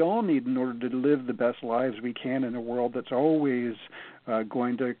we all need in order to live the best lives we can in a world that's always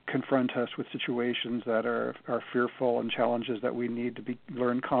going to confront us with situations that are fearful and challenges that we need to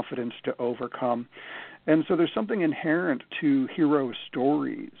learn confidence to overcome. And so there's something inherent to hero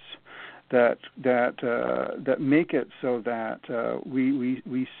stories that make it so that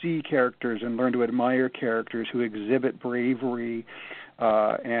we see characters and learn to admire characters who exhibit bravery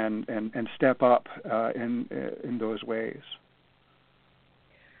and step up in those ways.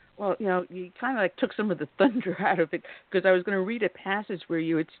 Well, you kind of took some of the thunder out of it, because I was going to read a passage where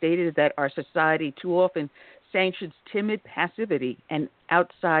you had stated that our society too often sanctions timid passivity and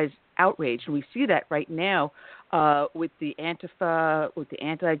outsized outrage. And we see that right now with the Antifa, with the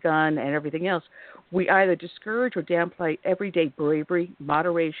anti-gun and everything else. We either discourage or downplay everyday bravery,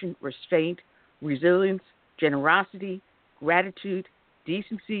 moderation, restraint, resilience, generosity, gratitude,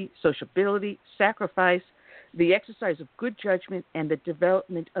 decency, sociability, sacrifice, the exercise of good judgment, and the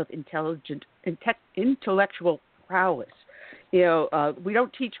development of intellectual prowess. We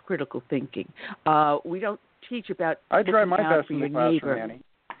don't teach critical thinking. We don't teach about. I try my best in the classroom, Annie.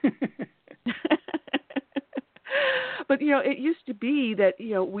 But, it used to be that,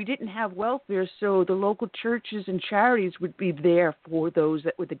 we didn't have welfare, so the local churches and charities would be there for those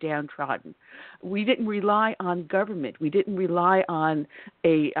that were the downtrodden. We didn't rely on government. We didn't rely on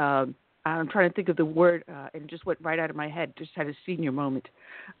I'm trying to think of the word, and it just went right out of my head, just had a senior moment.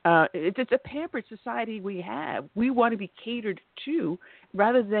 It's a pampered society we have. We want to be catered to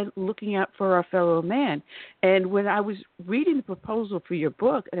rather than looking out for our fellow man. And when I was reading the proposal for your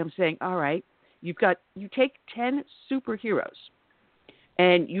book, and I'm saying, all right, you take 10 superheroes,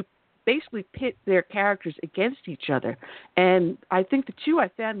 and you basically pit their characters against each other. And I think the two I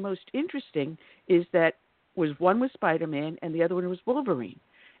found most interesting is that one was Spider-Man and the other one was Wolverine.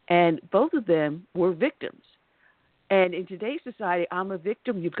 And both of them were victims. And in today's society, I'm a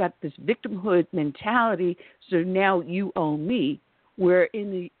victim. You've got this victimhood mentality, so now you own me. Where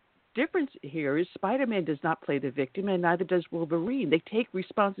in the difference here is Spider-Man does not play the victim, and neither does Wolverine. They take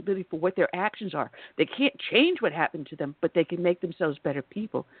responsibility for what their actions are. They can't change what happened to them, but they can make themselves better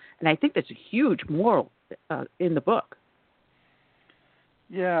people. And I think that's a huge moral in the book.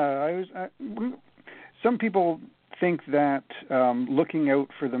 Yeah, some people think that looking out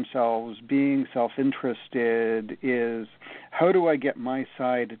for themselves, being self-interested is how do I get my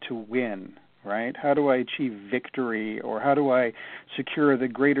side to win, right? How do I achieve victory, or how do I secure the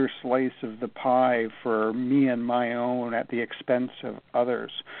greater slice of the pie for me and my own at the expense of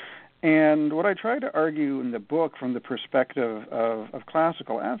others? And what I try to argue in the book from the perspective of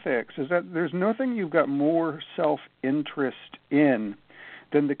classical ethics is that there's nothing you've got more self-interest in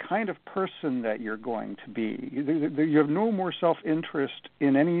than the kind of person that you're going to be. You have no more self-interest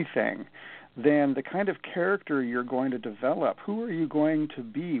in anything than the kind of character you're going to develop. Who are you going to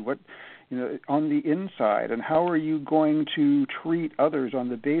be? What, on the inside, and how are you going to treat others on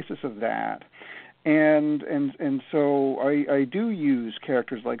the basis of that? And so I do use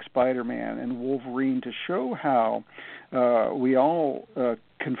characters like Spider-Man and Wolverine to show how we all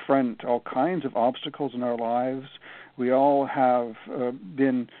confront all kinds of obstacles in our lives. We all have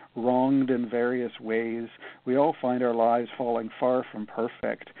been wronged in various ways. We all find our lives falling far from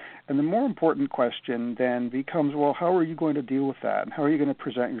perfect. And the more important question then becomes, well, how are you going to deal with that? And how are you going to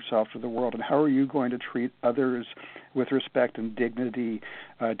present yourself to the world? And how are you going to treat others with respect and dignity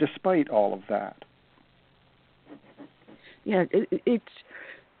despite all of that? Yeah, it's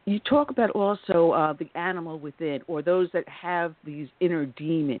you talk about also the animal within, or those that have these inner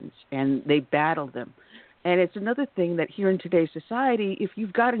demons, and they battle them. And it's another thing that here in today's society, if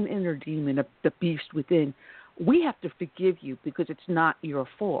you've got an inner demon, the beast within, we have to forgive you because it's not your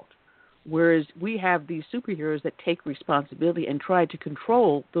fault. Whereas we have these superheroes that take responsibility and try to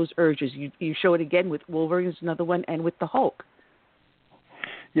control those urges. You show it again with Wolverine is another one, and with the Hulk.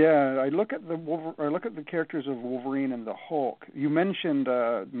 Yeah, I look at the characters of Wolverine and the Hulk. You mentioned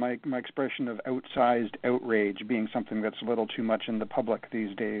my expression of outsized outrage being something that's a little too much in the public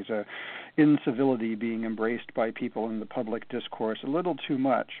these days. Incivility being embraced by people in the public discourse a little too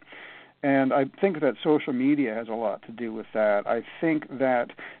much. And I think that social media has a lot to do with that. I think that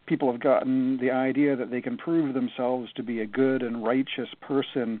people have gotten the idea that they can prove themselves to be a good and righteous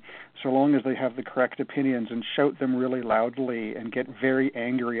person so long as they have the correct opinions and shout them really loudly and get very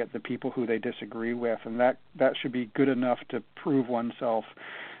angry at the people who they disagree with. And that should be good enough to prove oneself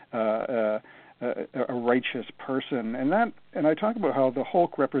a righteous person. And I talk about how the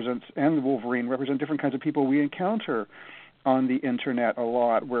Hulk represents and the Wolverine represent different kinds of people we encounter on the internet a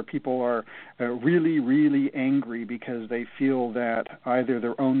lot, where people are really, really angry because they feel that either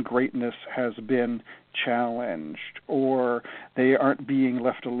their own greatness has been challenged, or they aren't being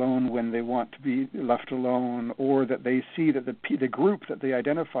left alone when they want to be left alone, or that they see that the group that they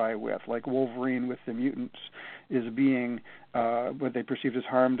identify with, like Wolverine with the mutants, is being what they perceive as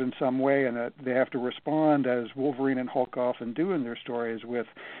harmed in some way, and that they have to respond, as Wolverine and Hulk often do in their stories, with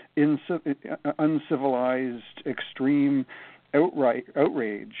uncivilized, extreme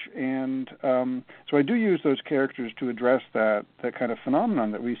outrage. And so I do use those characters to address that kind of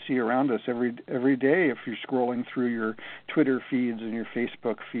phenomenon that we see around us every day if you're scrolling through your Twitter feeds and your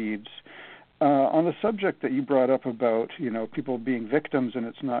Facebook feeds. on the subject that you brought up about, people being victims and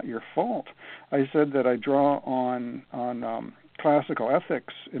it's not your fault, I said that I draw on classical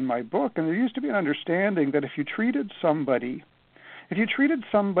ethics in my book, and there used to be an understanding that if you treated somebody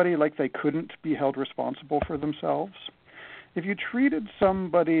like they couldn't be held responsible for themselves, if you treated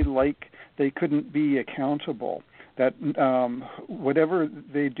somebody like they couldn't be accountable, that whatever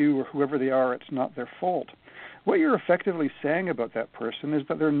they do or whoever they are, it's not their fault, what you're effectively saying about that person is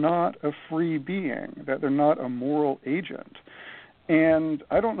that they're not a free being, that they're not a moral agent. And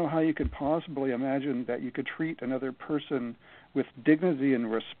I don't know how you could possibly imagine that you could treat another person with dignity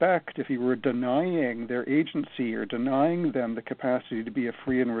and respect if you were denying their agency or denying them the capacity to be a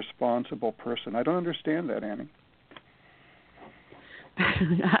free and responsible person. I don't understand that, Annie.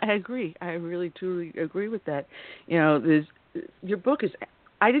 I agree. I really, truly agree with that. Your book is.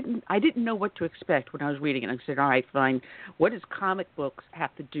 I didn't know what to expect when I was reading it. I said, all right, fine. What does comic books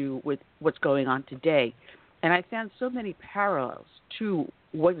have to do with what's going on today? And I found so many parallels to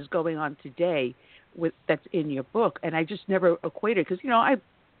what is going on today that's in your book, and I just never equated because I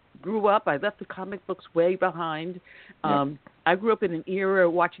grew up. I left the comic books way behind. I grew up in an era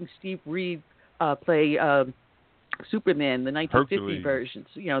watching Steve Reed play Superman, the 1950 versions.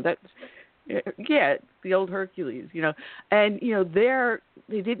 The old Hercules. And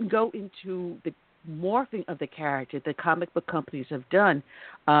they didn't go into the morphing of the character that comic book companies have done.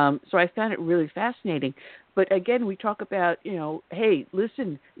 So I found it really fascinating. But again, we talk about, hey,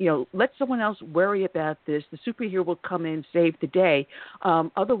 listen, let someone else worry about this. The superhero will come in, save the day.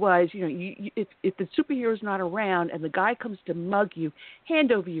 Otherwise, if the superhero's not around and the guy comes to mug you,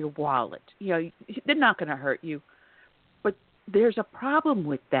 hand over your wallet. They're not going to hurt you. But there's a problem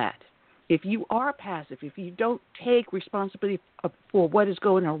with that. If you are passive, if you don't take responsibility for what is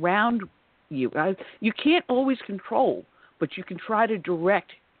going around you can't always control, but you can try to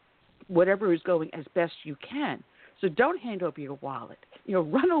direct whatever is going as best you can. So don't hand over your wallet.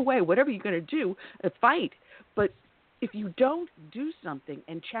 Run away, whatever you're going to do, fight. But if you don't do something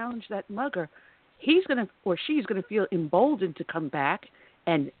and challenge that mugger, he's going to or she's going to feel emboldened to come back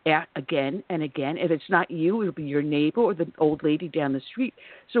and again and again. If it's not you, it'll be your neighbor or the old lady down the street.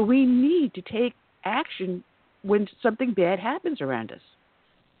 So we need to take action when something bad happens around us.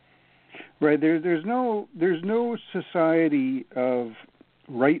 Right. There's no society of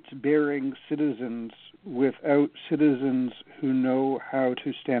rights-bearing citizens without citizens who know how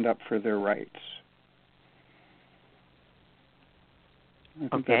to stand up for their rights. I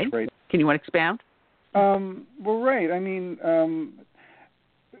think that's right. Can you want to expound? Well, right. I mean,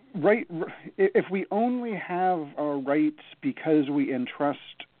 right. If we only have our rights because we entrust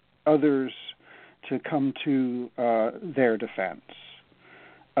others to come to their defense,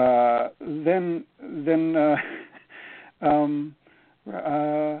 then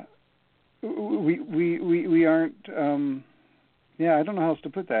we aren't. I don't know how else to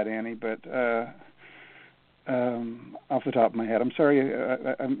put that, Annie, but off the top of my head, I'm sorry.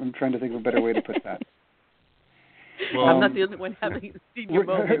 I'm trying to think of a better way to put that. Well, I'm not the only one having seen your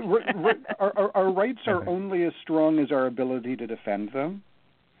moment. Our rights are only as strong as our ability to defend them.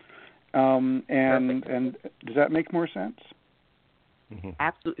 And does that make more sense? Mm-hmm.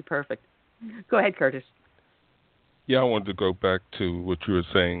 Absolutely perfect. Go ahead, Curtis. Yeah, I wanted to go back to what you were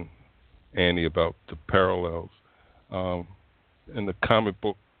saying, Annie, about the parallels. In the comic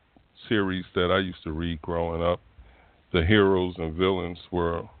book series that I used to read growing up, the heroes and villains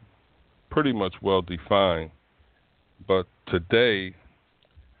were pretty much well defined. But today,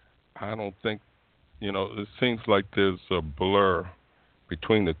 I don't think, it seems like there's a blur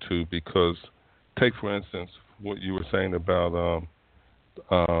between the two because, take for instance, what you were saying about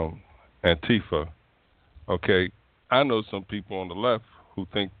Antifa. Okay, I know some people on the left who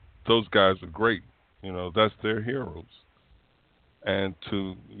think those guys are great. That's their heroes. And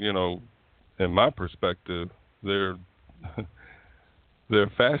in my perspective, they're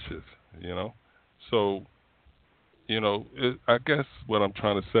fascists, So, I guess what I'm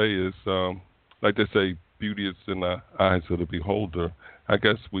trying to say is, like they say, beauty is in the eyes of the beholder. I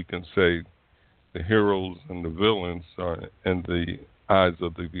guess we can say the heroes and the villains are in the eyes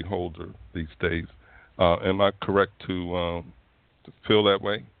of the beholder these days. Am I correct to feel that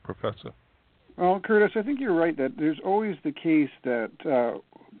way, Professor? Well, Curtis, I think you're right that there's always the case that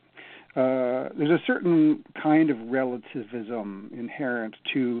there's a certain kind of relativism inherent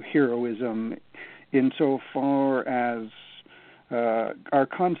to heroism insofar as our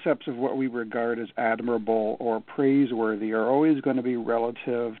concepts of what we regard as admirable or praiseworthy are always going to be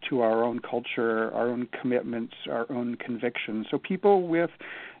relative to our own culture, our own commitments, our own convictions. So people with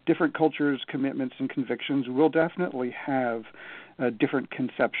different cultures, commitments, and convictions will definitely have different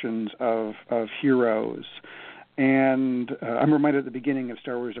conceptions of heroes. And I'm reminded at the beginning of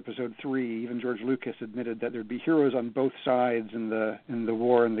Star Wars Episode 3, even George Lucas admitted that there'd be heroes on both sides in the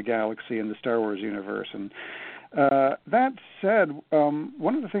war in the galaxy in the Star Wars universe. And that said,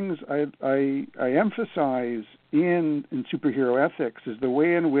 one of the things I emphasize in superhero ethics is the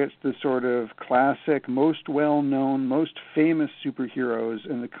way in which the sort of classic, most well-known, most famous superheroes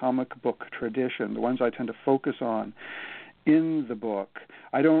in the comic book tradition, the ones I tend to focus on in the book.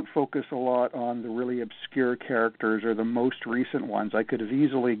 I don't focus a lot on the really obscure characters or the most recent ones. I could have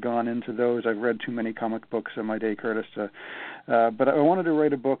easily gone into those. I've read too many comic books in my day, Curtis. But I wanted to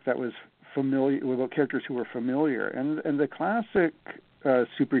write a book that was familiar, about characters who were familiar. And the classic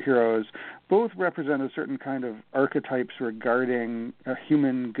superheroes both represent a certain kind of archetypes regarding a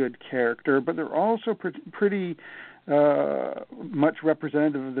human good character, but they're also pretty much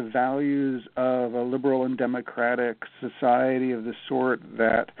representative of the values of a liberal and democratic society of the sort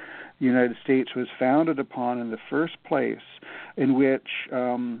that the United States was founded upon in the first place, in which,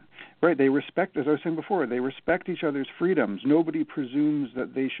 they respect, as I was saying before, they respect each other's freedoms. Nobody presumes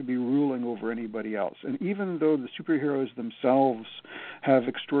that they should be ruling over anybody else. And even though the superheroes themselves have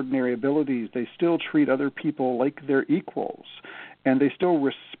extraordinary abilities, they still treat other people like they're equals. And they still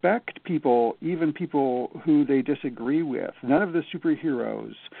respect people, even people who they disagree with. None of the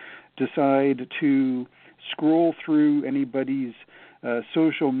superheroes decide to scroll through anybody's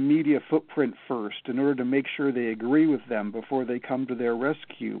social media footprint first in order to make sure they agree with them before they come to their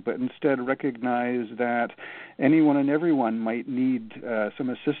rescue, but instead recognize that anyone and everyone might need some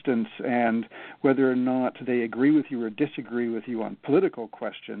assistance, and whether or not they agree with you or disagree with you on political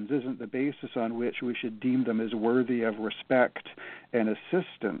questions isn't the basis on which we should deem them as worthy of respect and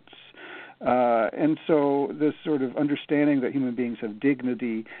assistance. And so this sort of understanding that human beings have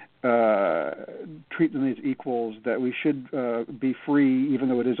dignity, treat them as equals, that we should be free, even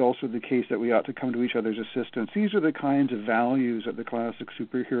though it is also the case that we ought to come to each other's assistance. These are the kinds of values that the classic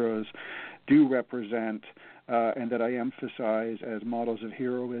superheroes do represent, and that I emphasize as models of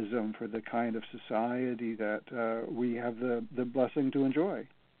heroism for the kind of society that we have the blessing to enjoy.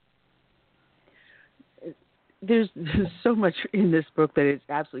 There's so much in this book that is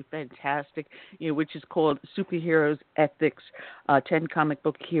absolutely fantastic, which is called Superheroes Ethics, 10 Comic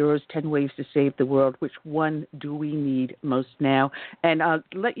Book Heroes, 10 Ways to Save the World. Which one do we need most now? And I'll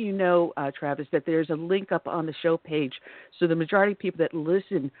let you know, Travis, that there's a link up on the show page. So the majority of people that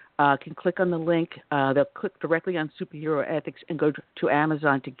listen can click on the link. They'll click directly on Superhero Ethics and go to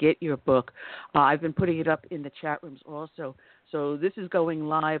Amazon to get your book. I've been putting it up in the chat rooms also. So this is going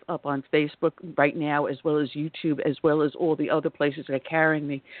live up on Facebook right now, as well as YouTube, as well as all the other places that are carrying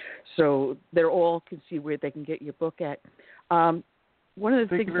me. So they all can see where they can get your book at. One of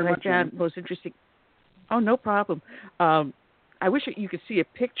the things that I found most interesting. Oh, no problem. I wish you could see a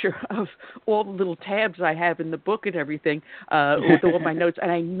picture of all the little tabs I have in the book and everything with all my notes. And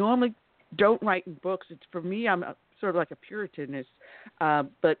I normally don't write in books. It's for me, I'm sort of like a Puritanist,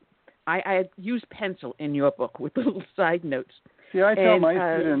 but I use pencil in your book with little side notes. See, I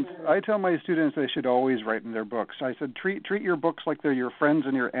tell my students they should always write in their books. I said, treat your books like they're your friends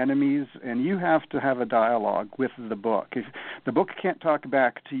and your enemies, and you have to have a dialogue with the book. If the book can't talk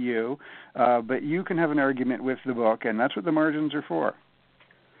back to you, but you can have an argument with the book, and that's what the margins are for.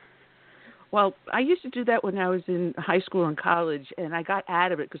 Well, I used to do that when I was in high school and college, and I got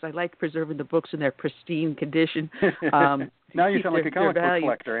out of it because I liked preserving the books in their pristine condition. Now you sound like a comic book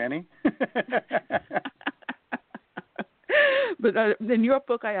collector, Annie. But in your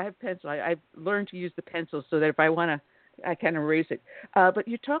book, I have pencil. I've learned to use the pencil so that if I want to, I can erase it. But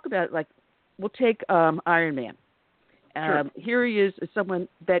you talk about, like, we'll take Iron Man. Sure. Here he is, someone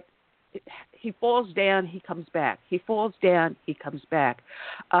that he falls down, he comes back. He falls down, he comes back.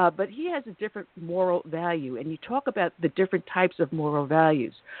 But he has a different moral value, and you talk about the different types of moral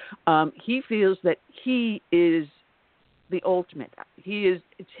values. He feels that he is the ultimate. It's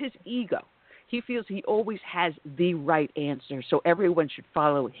his ego. He feels he always has the right answer, so everyone should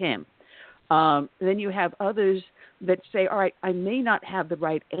follow him. Then you have others that say, all right, I may not have the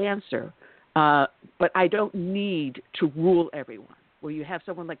right answer, but I don't need to rule everyone. Where you have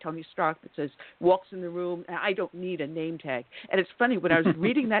someone like Tony Stark that says, walks in the room, and I don't need a name tag. And it's funny, when I was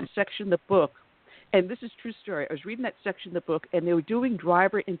reading that section of the book, and this is a true story, I was reading that section of the book, and they were doing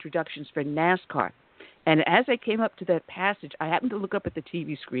driver introductions for NASCAR. And as I came up to that passage, I happened to look up at the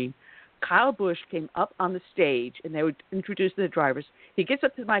TV screen. Kyle Busch came up on the stage, and they were introducing the drivers. He gets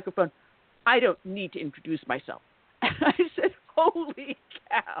up to the microphone. I don't need to introduce myself. I said, holy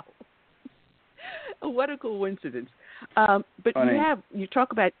cow. What a coincidence. But Funny. you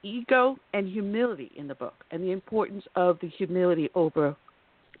talk about ego and humility in the book, and the importance of the humility over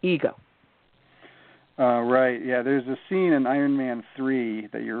ego. Right, yeah. There's a scene in Iron Man 3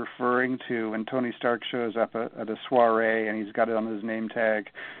 that you're referring to when Tony Stark shows up at a soiree and he's got it on his name tag,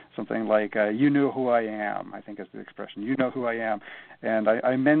 something like, you know who I am, I think is the expression, you know who I am. And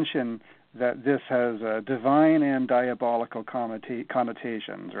I mention that this has divine and diabolical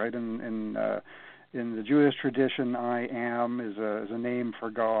connotations, right? In the Jewish tradition, I am is a name for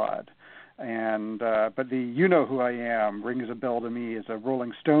God. And but the "you know who I am" rings a bell to me as a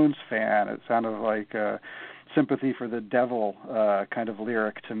Rolling Stones fan. It sounded like sympathy for the devil kind of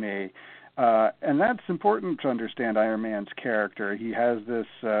lyric to me. And that's important to understand Iron Man's character. He has this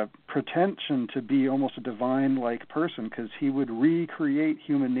pretension to be almost a divine-like person because he would recreate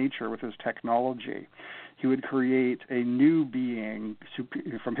human nature with his technology. He would create a new being,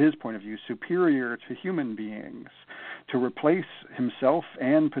 from his point of view, superior to human beings, to replace himself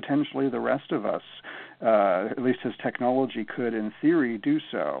and potentially the rest of us. At least his technology could, in theory, do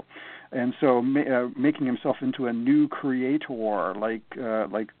so. And so, making himself into a new creator, like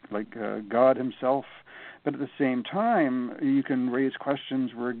God himself. But at the same time, you can raise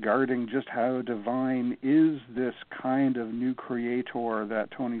questions regarding just how divine is this kind of new creator that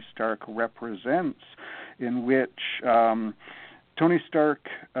Tony Stark represents, in which Tony Stark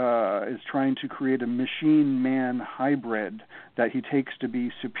is trying to create a machine-man hybrid that he takes to be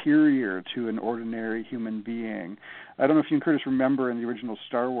superior to an ordinary human being. I don't know if you and Curtis remember in the original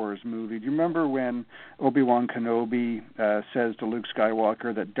Star Wars movie, do you remember when Obi-Wan Kenobi says to Luke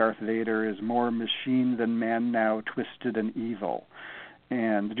Skywalker that Darth Vader is more machine than man now, twisted and evil?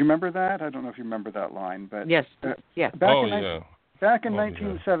 And did you remember that? I don't know if you remember that line. But yes, yeah. Back in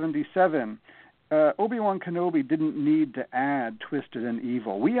 1977, Obi-Wan Kenobi didn't need to add twisted and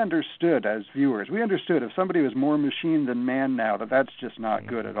evil. We understood as viewers, if somebody was more machine than man now, that's just not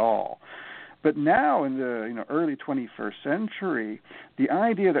good at all. But now in the early 21st century, the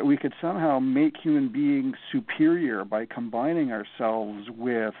idea that we could somehow make human beings superior by combining ourselves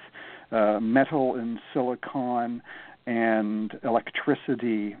with metal and silicon and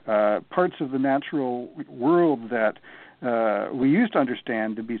electricity, parts of the natural world that we used to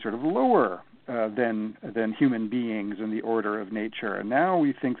understand to be sort of lower than human beings in the order of nature. And now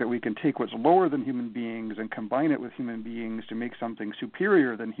we think that we can take what's lower than human beings and combine it with human beings to make something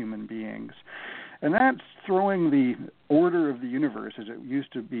superior than human beings. And that's throwing the order of the universe, as it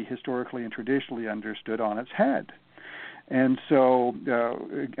used to be historically and traditionally understood, on its head. And so,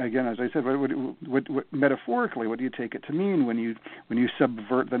 again, as I said, what metaphorically, what do you take it to mean when you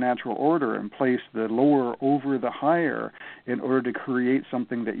subvert the natural order and place the lower over the higher in order to create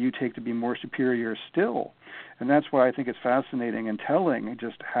something that you take to be more superior still? And that's why I think it's fascinating and telling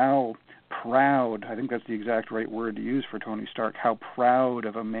just how proud, I think that's the exact right word to use for Tony Stark, how proud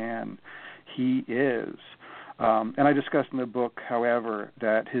of a man he is. And I discussed in the book, however,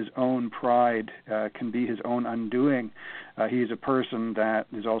 that his own pride can be his own undoing. He's a person that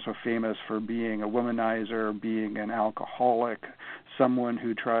is also famous for being a womanizer, being an alcoholic, someone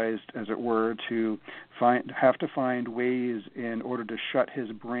who tries, as it were, to have to find ways in order to shut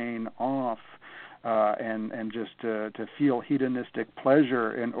his brain off and just to feel hedonistic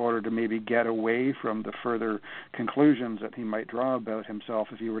pleasure in order to maybe get away from the further conclusions that he might draw about himself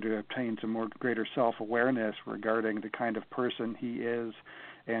if he were to obtain some more greater self-awareness regarding the kind of person he is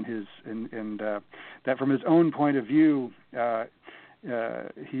and that from his own point of view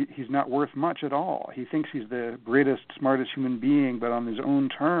he's not worth much at all. He thinks he's the greatest, smartest human being, but on his own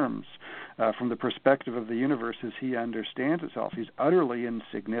terms, from the perspective of the universe as he understands itself, he's utterly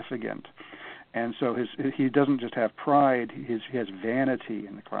insignificant. And so he doesn't just have pride; he has vanity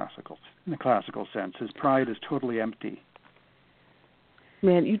in the classical sense. His pride is totally empty.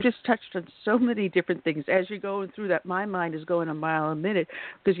 Man, you just touched on so many different things. As you're going through that, my mind is going a mile a minute.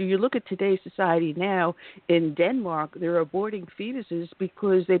 Because you look at today's society now, in Denmark, they're aborting fetuses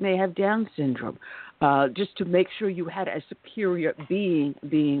because they may have Down syndrome, just to make sure you had a superior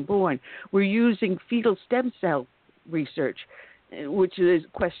being born. We're using fetal stem cell research, which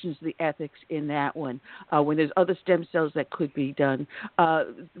questions the ethics in that one, when there's other stem cells that could be done.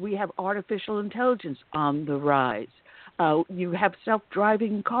 We have artificial intelligence on the rise. You have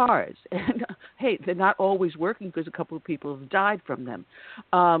self-driving cars. And, hey, they're not always working because a couple of people have died from them.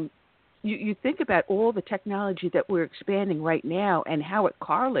 You think about all the technology that we're expanding right now and how it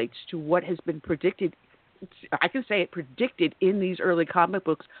correlates to what has been predicted. I can say it predicted in these early comic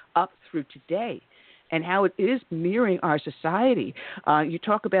books up through today, and how it is mirroring our society. You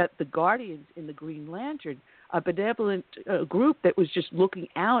talk about the Guardians in the Green Lantern. a benevolent group that was just looking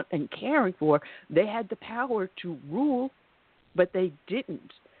out and caring for. They had the power to rule, but they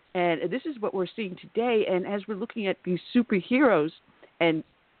didn't. And this is what we're seeing today. And as we're looking at these superheroes and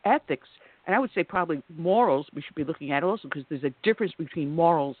ethics, and I would say probably morals we should be looking at also, because there's a difference between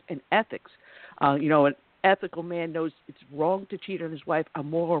morals and ethics. An ethical man knows it's wrong to cheat on his wife. A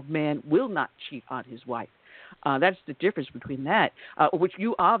moral man will not cheat on his wife. That's the difference between that, which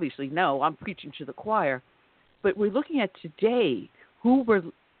you obviously know. I'm preaching to the choir. But we're looking at today who we're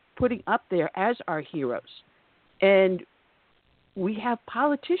putting up there as our heroes. And we have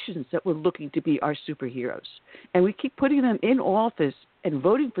politicians that we're looking to be our superheroes. And we keep putting them in office and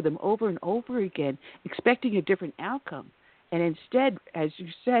voting for them over and over again, expecting a different outcome. And instead, as you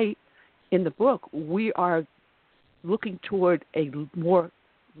say in the book, we are looking toward a more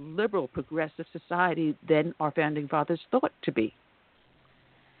liberal, progressive society than our founding fathers thought to be.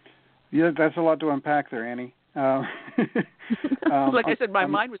 Yeah, that's a lot to unpack there, Annie. Like I said, my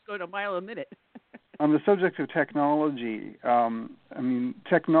mind was going a mile a minute. On the subject of technology,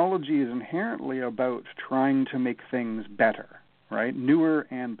 technology is inherently about trying to make things better, right? Newer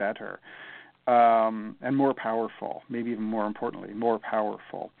and better, and more powerful, maybe even more importantly, more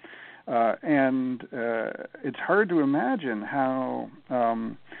powerful. And it's hard to imagine how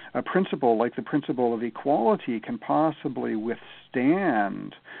a principle like the principle of equality can possibly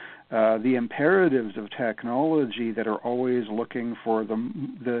withstand the imperatives of technology that are always looking for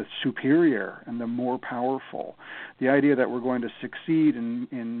the superior and the more powerful. The idea that we're going to succeed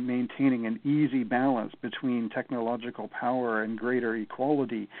in maintaining an easy balance between technological power and greater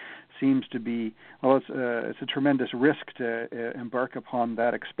equality seems to be, well, it's a tremendous risk to embark upon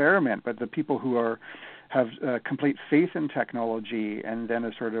that experiment. But the people who have complete faith in technology and then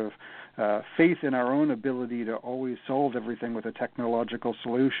a sort of faith in our own ability to always solve everything with a technological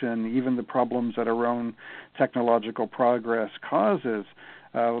solution, even the problems that our own technological progress causes,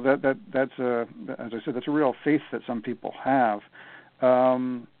 that's as I said, that's a real faith that some people have.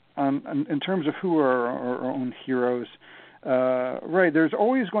 In terms of who are our own heroes, right, there's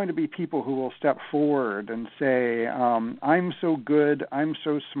always going to be people who will step forward and say, I'm so good, I'm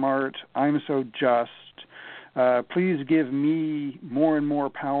so smart, I'm so just. Please give me more and more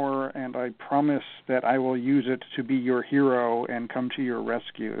power, and I promise that I will use it to be your hero and come to your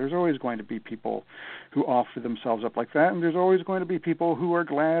rescue. There's always going to be people who offer themselves up like that, and there's always going to be people who are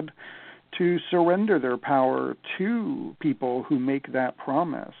glad to surrender their power to people who make that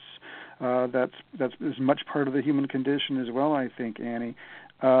promise. That's as much part of the human condition as well, I think, Annie.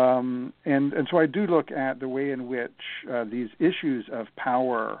 And so I do look at the way in which these issues of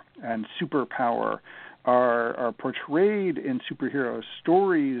power and superpower are portrayed in superhero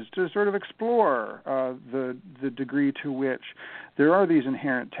stories to sort of explore the degree to which there are these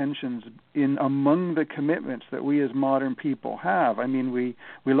inherent tensions among the commitments that we as modern people have. I mean, we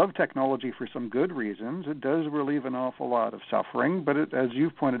love technology for some good reasons. It does relieve an awful lot of suffering, but as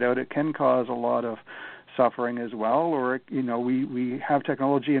you've pointed out, it can cause a lot of suffering as well. Or, we have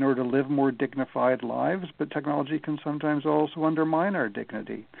technology in order to live more dignified lives, but technology can sometimes also undermine our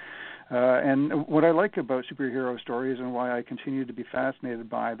dignity. And what I like about superhero stories and why I continue to be fascinated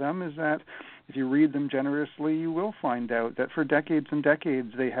by them is that if you read them generously, you will find out that for decades and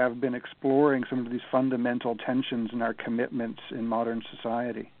decades they have been exploring some of these fundamental tensions in our commitments in modern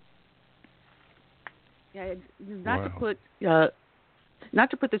society. Yeah, not to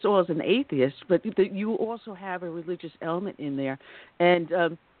put this all as an atheist, but you also have a religious element in there.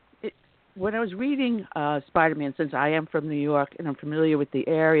 And when I was reading Spider-Man, since I am from New York and I'm familiar with the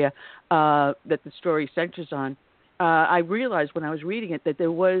area that the story centers on, I realized when I was reading it that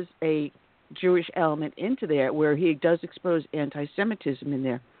there was a Jewish element into there where he does expose anti-Semitism in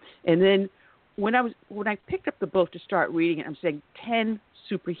there. And then when I picked up the book to start reading it, I'm saying 10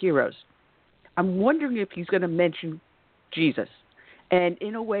 superheroes. I'm wondering if he's going to mention Jesus. And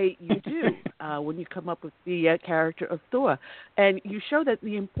in a way, you do when you come up with the character of Thor. And you show that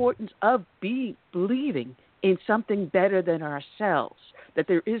the importance of believing in something better than ourselves, that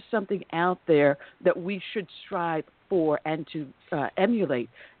there is something out there that we should strive for and to emulate.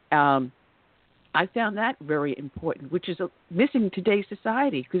 I found that very important, which is missing in today's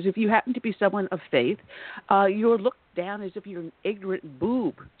society. Because if you happen to be someone of faith, you're looked down as if you're an ignorant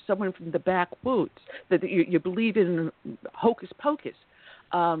boob, someone from the backwoods, that you believe in hocus pocus.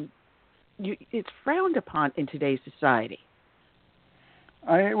 It's frowned upon in today's society.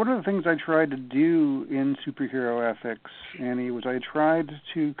 One of the things I tried to do in superhero ethics, Annie, was I tried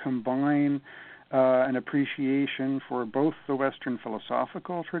to combine an appreciation for both the Western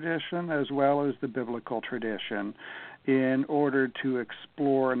philosophical tradition as well as the biblical tradition in order to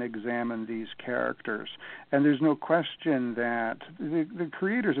explore and examine these characters. And there's no question that the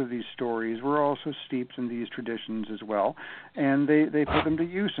creators of these stories were also steeped in these traditions as well, and they put them to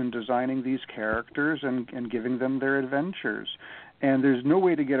use in designing these characters and giving them their adventures. And there's no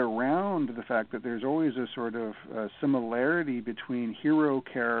way to get around the fact that there's always a sort of similarity between hero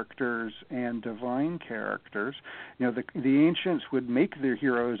characters and divine characters. You know, the ancients would make their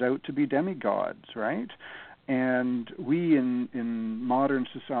heroes out to be demigods, right? And we in modern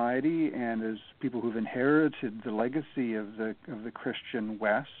society, and as people who've inherited the legacy of the Christian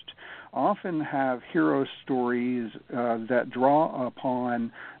West, often have hero stories that draw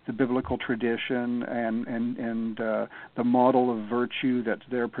upon the biblical tradition and the model of virtue that's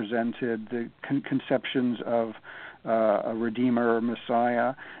there presented, the conceptions of a redeemer or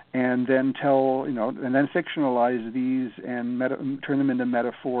Messiah, and then and then fictionalize these and turn them into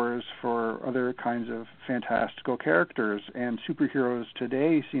metaphors for other kinds of fantastical characters. And superheroes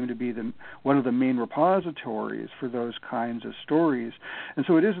today seem to be one of the main repositories for those kinds of stories. And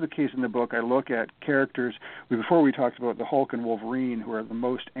so it is the case in the book. I look at characters, before we talked about the Hulk and Wolverine, who are the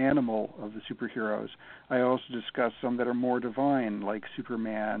most animal of the superheroes. I also discuss some that are more divine, like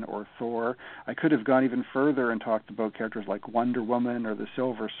Superman or Thor. I could have gone even further and talked about characters like Wonder Woman or the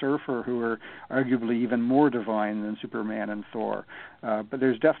Silver Surfer, who are arguably even more divine than Superman and Thor. But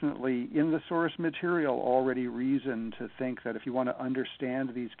there's definitely, in the source material, already reason to think that if you want to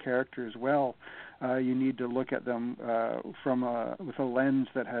understand these characters well, you need to look at them with a lens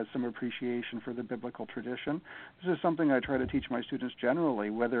that has some appreciation for the biblical tradition. This is something I try to teach my students generally,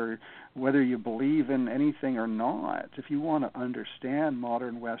 whether you believe in anything or not. If you want to understand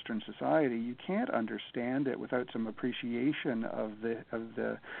modern Western society, you can't understand it without some appreciation of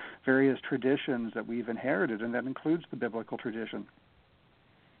the various traditions that we've inherited, and that includes the biblical tradition.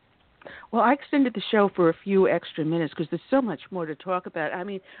 Well, I extended the show for a few extra minutes because there's so much more to talk about. I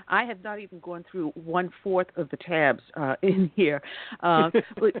mean, I have not even gone through 1/4 of the tabs in here.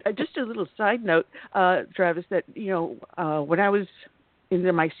 But just a little side note, Travis, that, when I was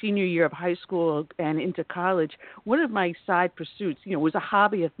in my senior year of high school and into college, one of my side pursuits, was a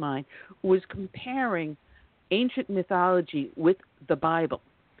hobby of mine, was comparing ancient mythology with the Bible.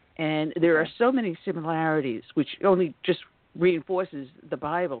 And there are so many similarities, which only just reinforces the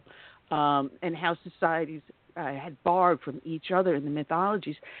Bible, and how societies had borrowed from each other in the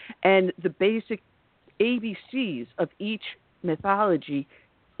mythologies. And the basic ABCs of each mythology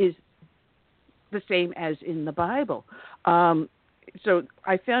is the same as in the Bible. So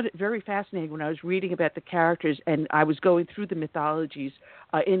I found it very fascinating when I was reading about the characters and I was going through the mythologies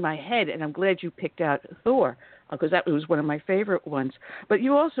in my head, and I'm glad you picked out Thor, because that was one of my favorite ones. But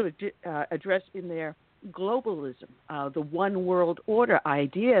you also addressed in there globalism, the one world order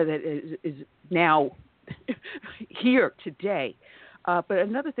idea that is now here today. But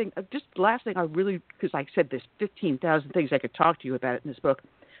another thing, just the last thing because I said there's 15,000 things I could talk to you about in this book,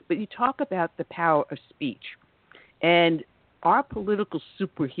 but you talk about the power of speech. And our political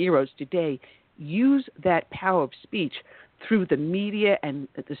superheroes today use that power of speech through the media and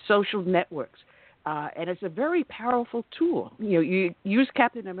the social networks. And it's a very powerful tool. You use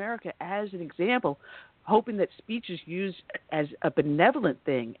Captain America as an example, hoping that speech is used as a benevolent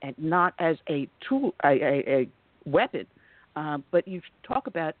thing and not as a tool, a weapon. But you talk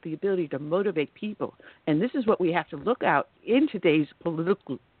about the ability to motivate people. And this is what we have to look out in today's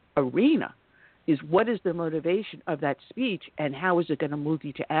political arena, is what is the motivation of that speech and how is it going to move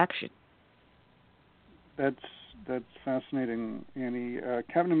you to action? That's fascinating, Annie.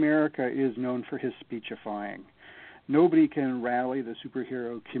 Captain America is known for his speechifying. Nobody can rally the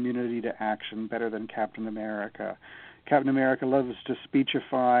superhero community to action better than Captain America. Captain America loves to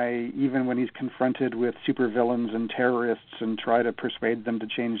speechify even when he's confronted with supervillains and terrorists and try to persuade them to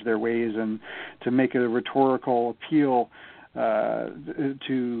change their ways and to make a rhetorical appeal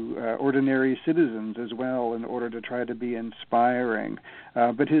to ordinary citizens as well in order to try to be inspiring.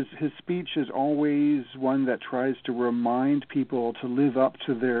 But his speech is always one that tries to remind people to live up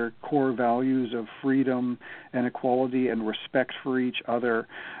to their core values of freedom and equality and respect for each other,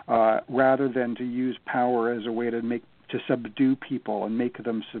 rather than to use power as a way to subdue people and make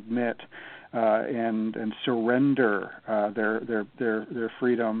them submit and surrender their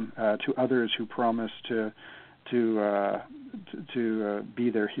freedom to others who promise to be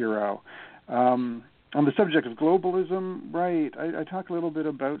their hero. On the subject of globalism, right, I talk a little bit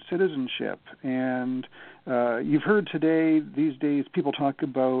about citizenship. And you've heard these days, people talk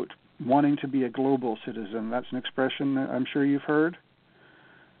about wanting to be a global citizen. That's an expression I'm sure you've heard.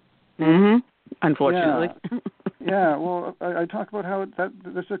 Mm-hmm. unfortunately. Yeah, well, I talk about how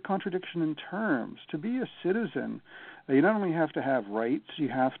there's a contradiction in terms. To be a citizen, you not only have to have rights, you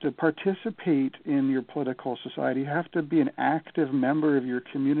have to participate in your political society, you have to be an active member of your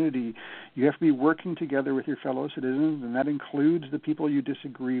community, you have to be working together with your fellow citizens, and that includes the people you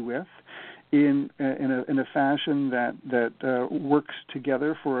disagree with, in a fashion that works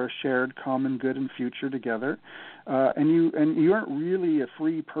together for a shared common good and future together. And you aren't really a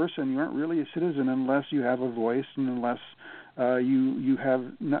free person. You aren't really a citizen unless you have a voice and unless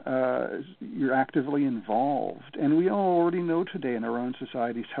you're actively involved. And we all already know today in our own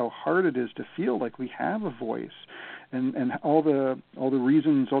societies how hard it is to feel like we have a voice. And all the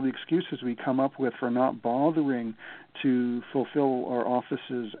reasons, all the excuses we come up with for not bothering to fulfill our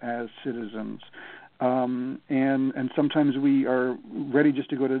offices as citizens. And sometimes we are ready just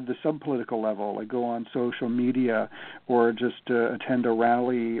to go to the sub-political level, like go on social media or just attend a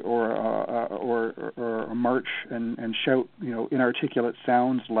rally or a march and shout, inarticulate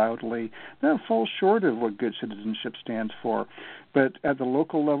sounds loudly. That falls short of what good citizenship stands for. But at the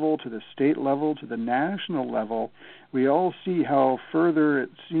local level, to the state level, to the national level, we all see how further it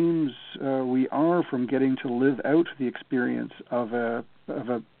seems we are from getting to live out the experience of a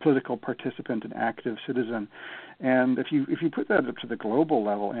political participant and active citizen. And if you put that up to the global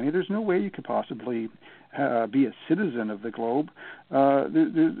level, Annie, there's no way you could possibly be a citizen of the globe.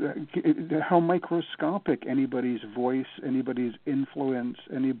 How microscopic anybody's voice, anybody's influence,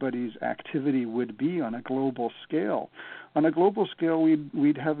 anybody's activity would be on a global scale. On a global scale,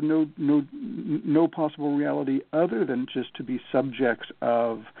 we'd have no possible reality other than just to be subjects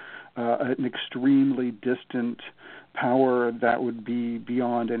of an extremely distant power that would be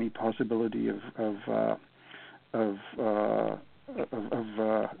beyond any possibility of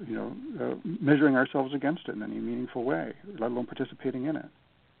measuring ourselves against it in any meaningful way, let alone participating in it.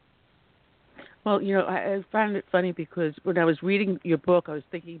 Well, I found it funny because when I was reading your book, I was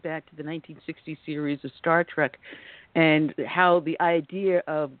thinking back to the 1960 series of Star Trek and how the idea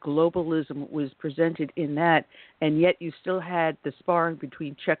of globalism was presented in that, and yet you still had the sparring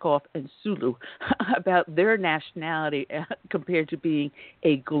between Chekhov and Sulu about their nationality compared to being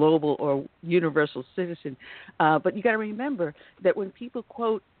a global or universal citizen. But you got to remember that when people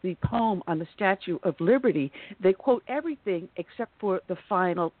quote the poem on the Statue of Liberty, they quote everything except for the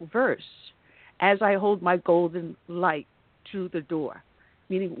final verse. As I hold my golden light to the door,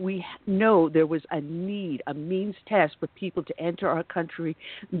 meaning we know there was a need, a means test for people to enter our country.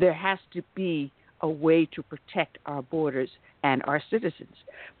 There has to be a way to protect our borders and our citizens.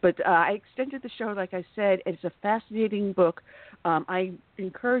 But I extended the show, like I said. It's a fascinating book. I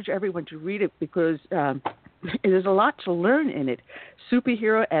encourage everyone to read it because there's a lot to learn in it.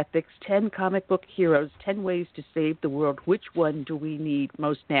 Superhero ethics, 10 comic book heroes, 10 ways to save the world. Which one do we need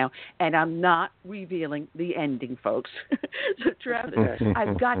most now? And I'm not revealing the ending, folks. So, Travis,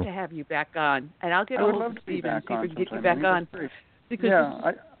 I've got to have you back on. And I'll get a hold of Stephen and see if we can get you back on.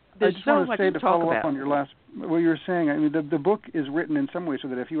 Because there's so much to talk about. On your last, what you were saying, I mean, the book is written in some way so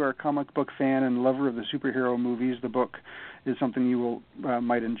that if you are a comic book fan and lover of the superhero movies, the book is something you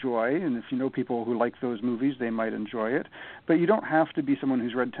might enjoy. And if you know people who like those movies, they might enjoy it. But you don't have to be someone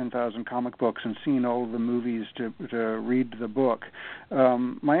who's read 10,000 comic books and seen all of the movies to read the book.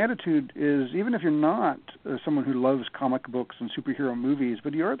 My attitude is, even if you're not someone who loves comic books and superhero movies,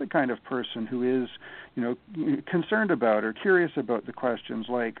 but you're the kind of person who is, concerned about or curious about the questions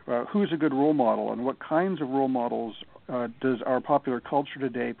like who's a good role model and what kinds of role models does our popular culture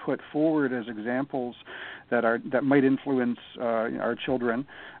today put forward as examples that might influence our children,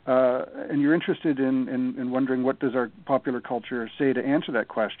 and you're interested in wondering what does our popular culture say to answer that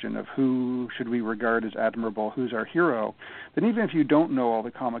question of who should we regard as admirable, who's our hero, then even if you don't know all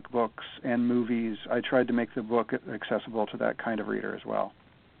the comic books and movies, I tried to make the book accessible to that kind of reader as well.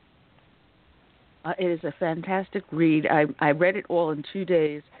 It is a fantastic read. I read it all in 2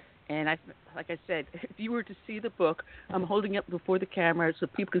 days. And like I said, if you were to see the book, I'm holding it before the camera so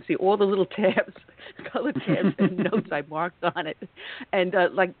people can see all the little tabs, colored tabs and notes I marked on it. And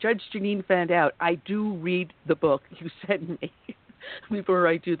like Judge Janine found out, I do read the book you sent me before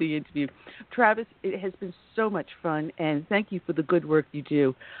I do the interview. Travis, it has been so much fun, and thank you for the good work you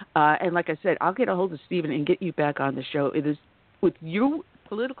do. And like I said, I'll get a hold of Stephen and get you back on the show. It is with you,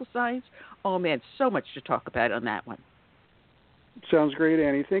 political science. Oh, man, so much to talk about on that one. Sounds great,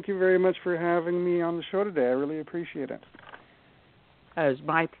 Annie. Thank you very much for having me on the show today. I really appreciate it. It was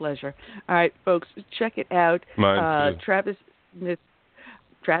my pleasure. All right, folks, check it out. Mine too. Travis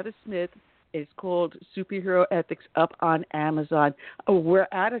Smith, It's called Superhero Ethics, up on Amazon. Oh, we're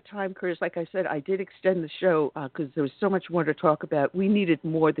out of time, Chris. Like I said, I did extend the show because there was so much more to talk about. We needed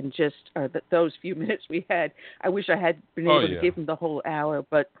more than just those few minutes we had. I wish I had been able to give them the whole hour,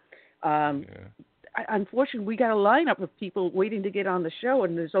 but unfortunately, we got a lineup of people waiting to get on the show,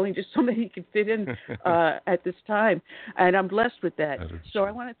 and there's only just so many you can fit in at this time, and I'm blessed with that. So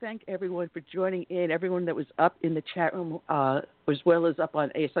I want to thank everyone for joining in, everyone that was up in the chat room, as well as up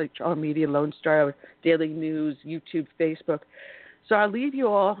on ASHR Media, Lone Star, Daily News, YouTube, Facebook. So I'll leave you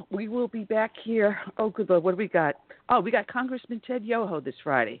all. We will be back here. Oh, good Lord, what do we got? Oh, we got Congressman Ted Yoho this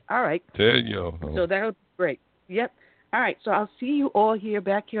Friday. All right. Ted Yoho. So that'll be great. Yep. All right, so I'll see you all here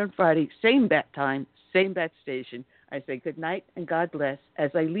back here on Friday, same bat time, same bat station. I say good night and God bless as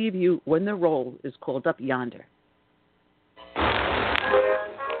I leave you when the roll is called up yonder.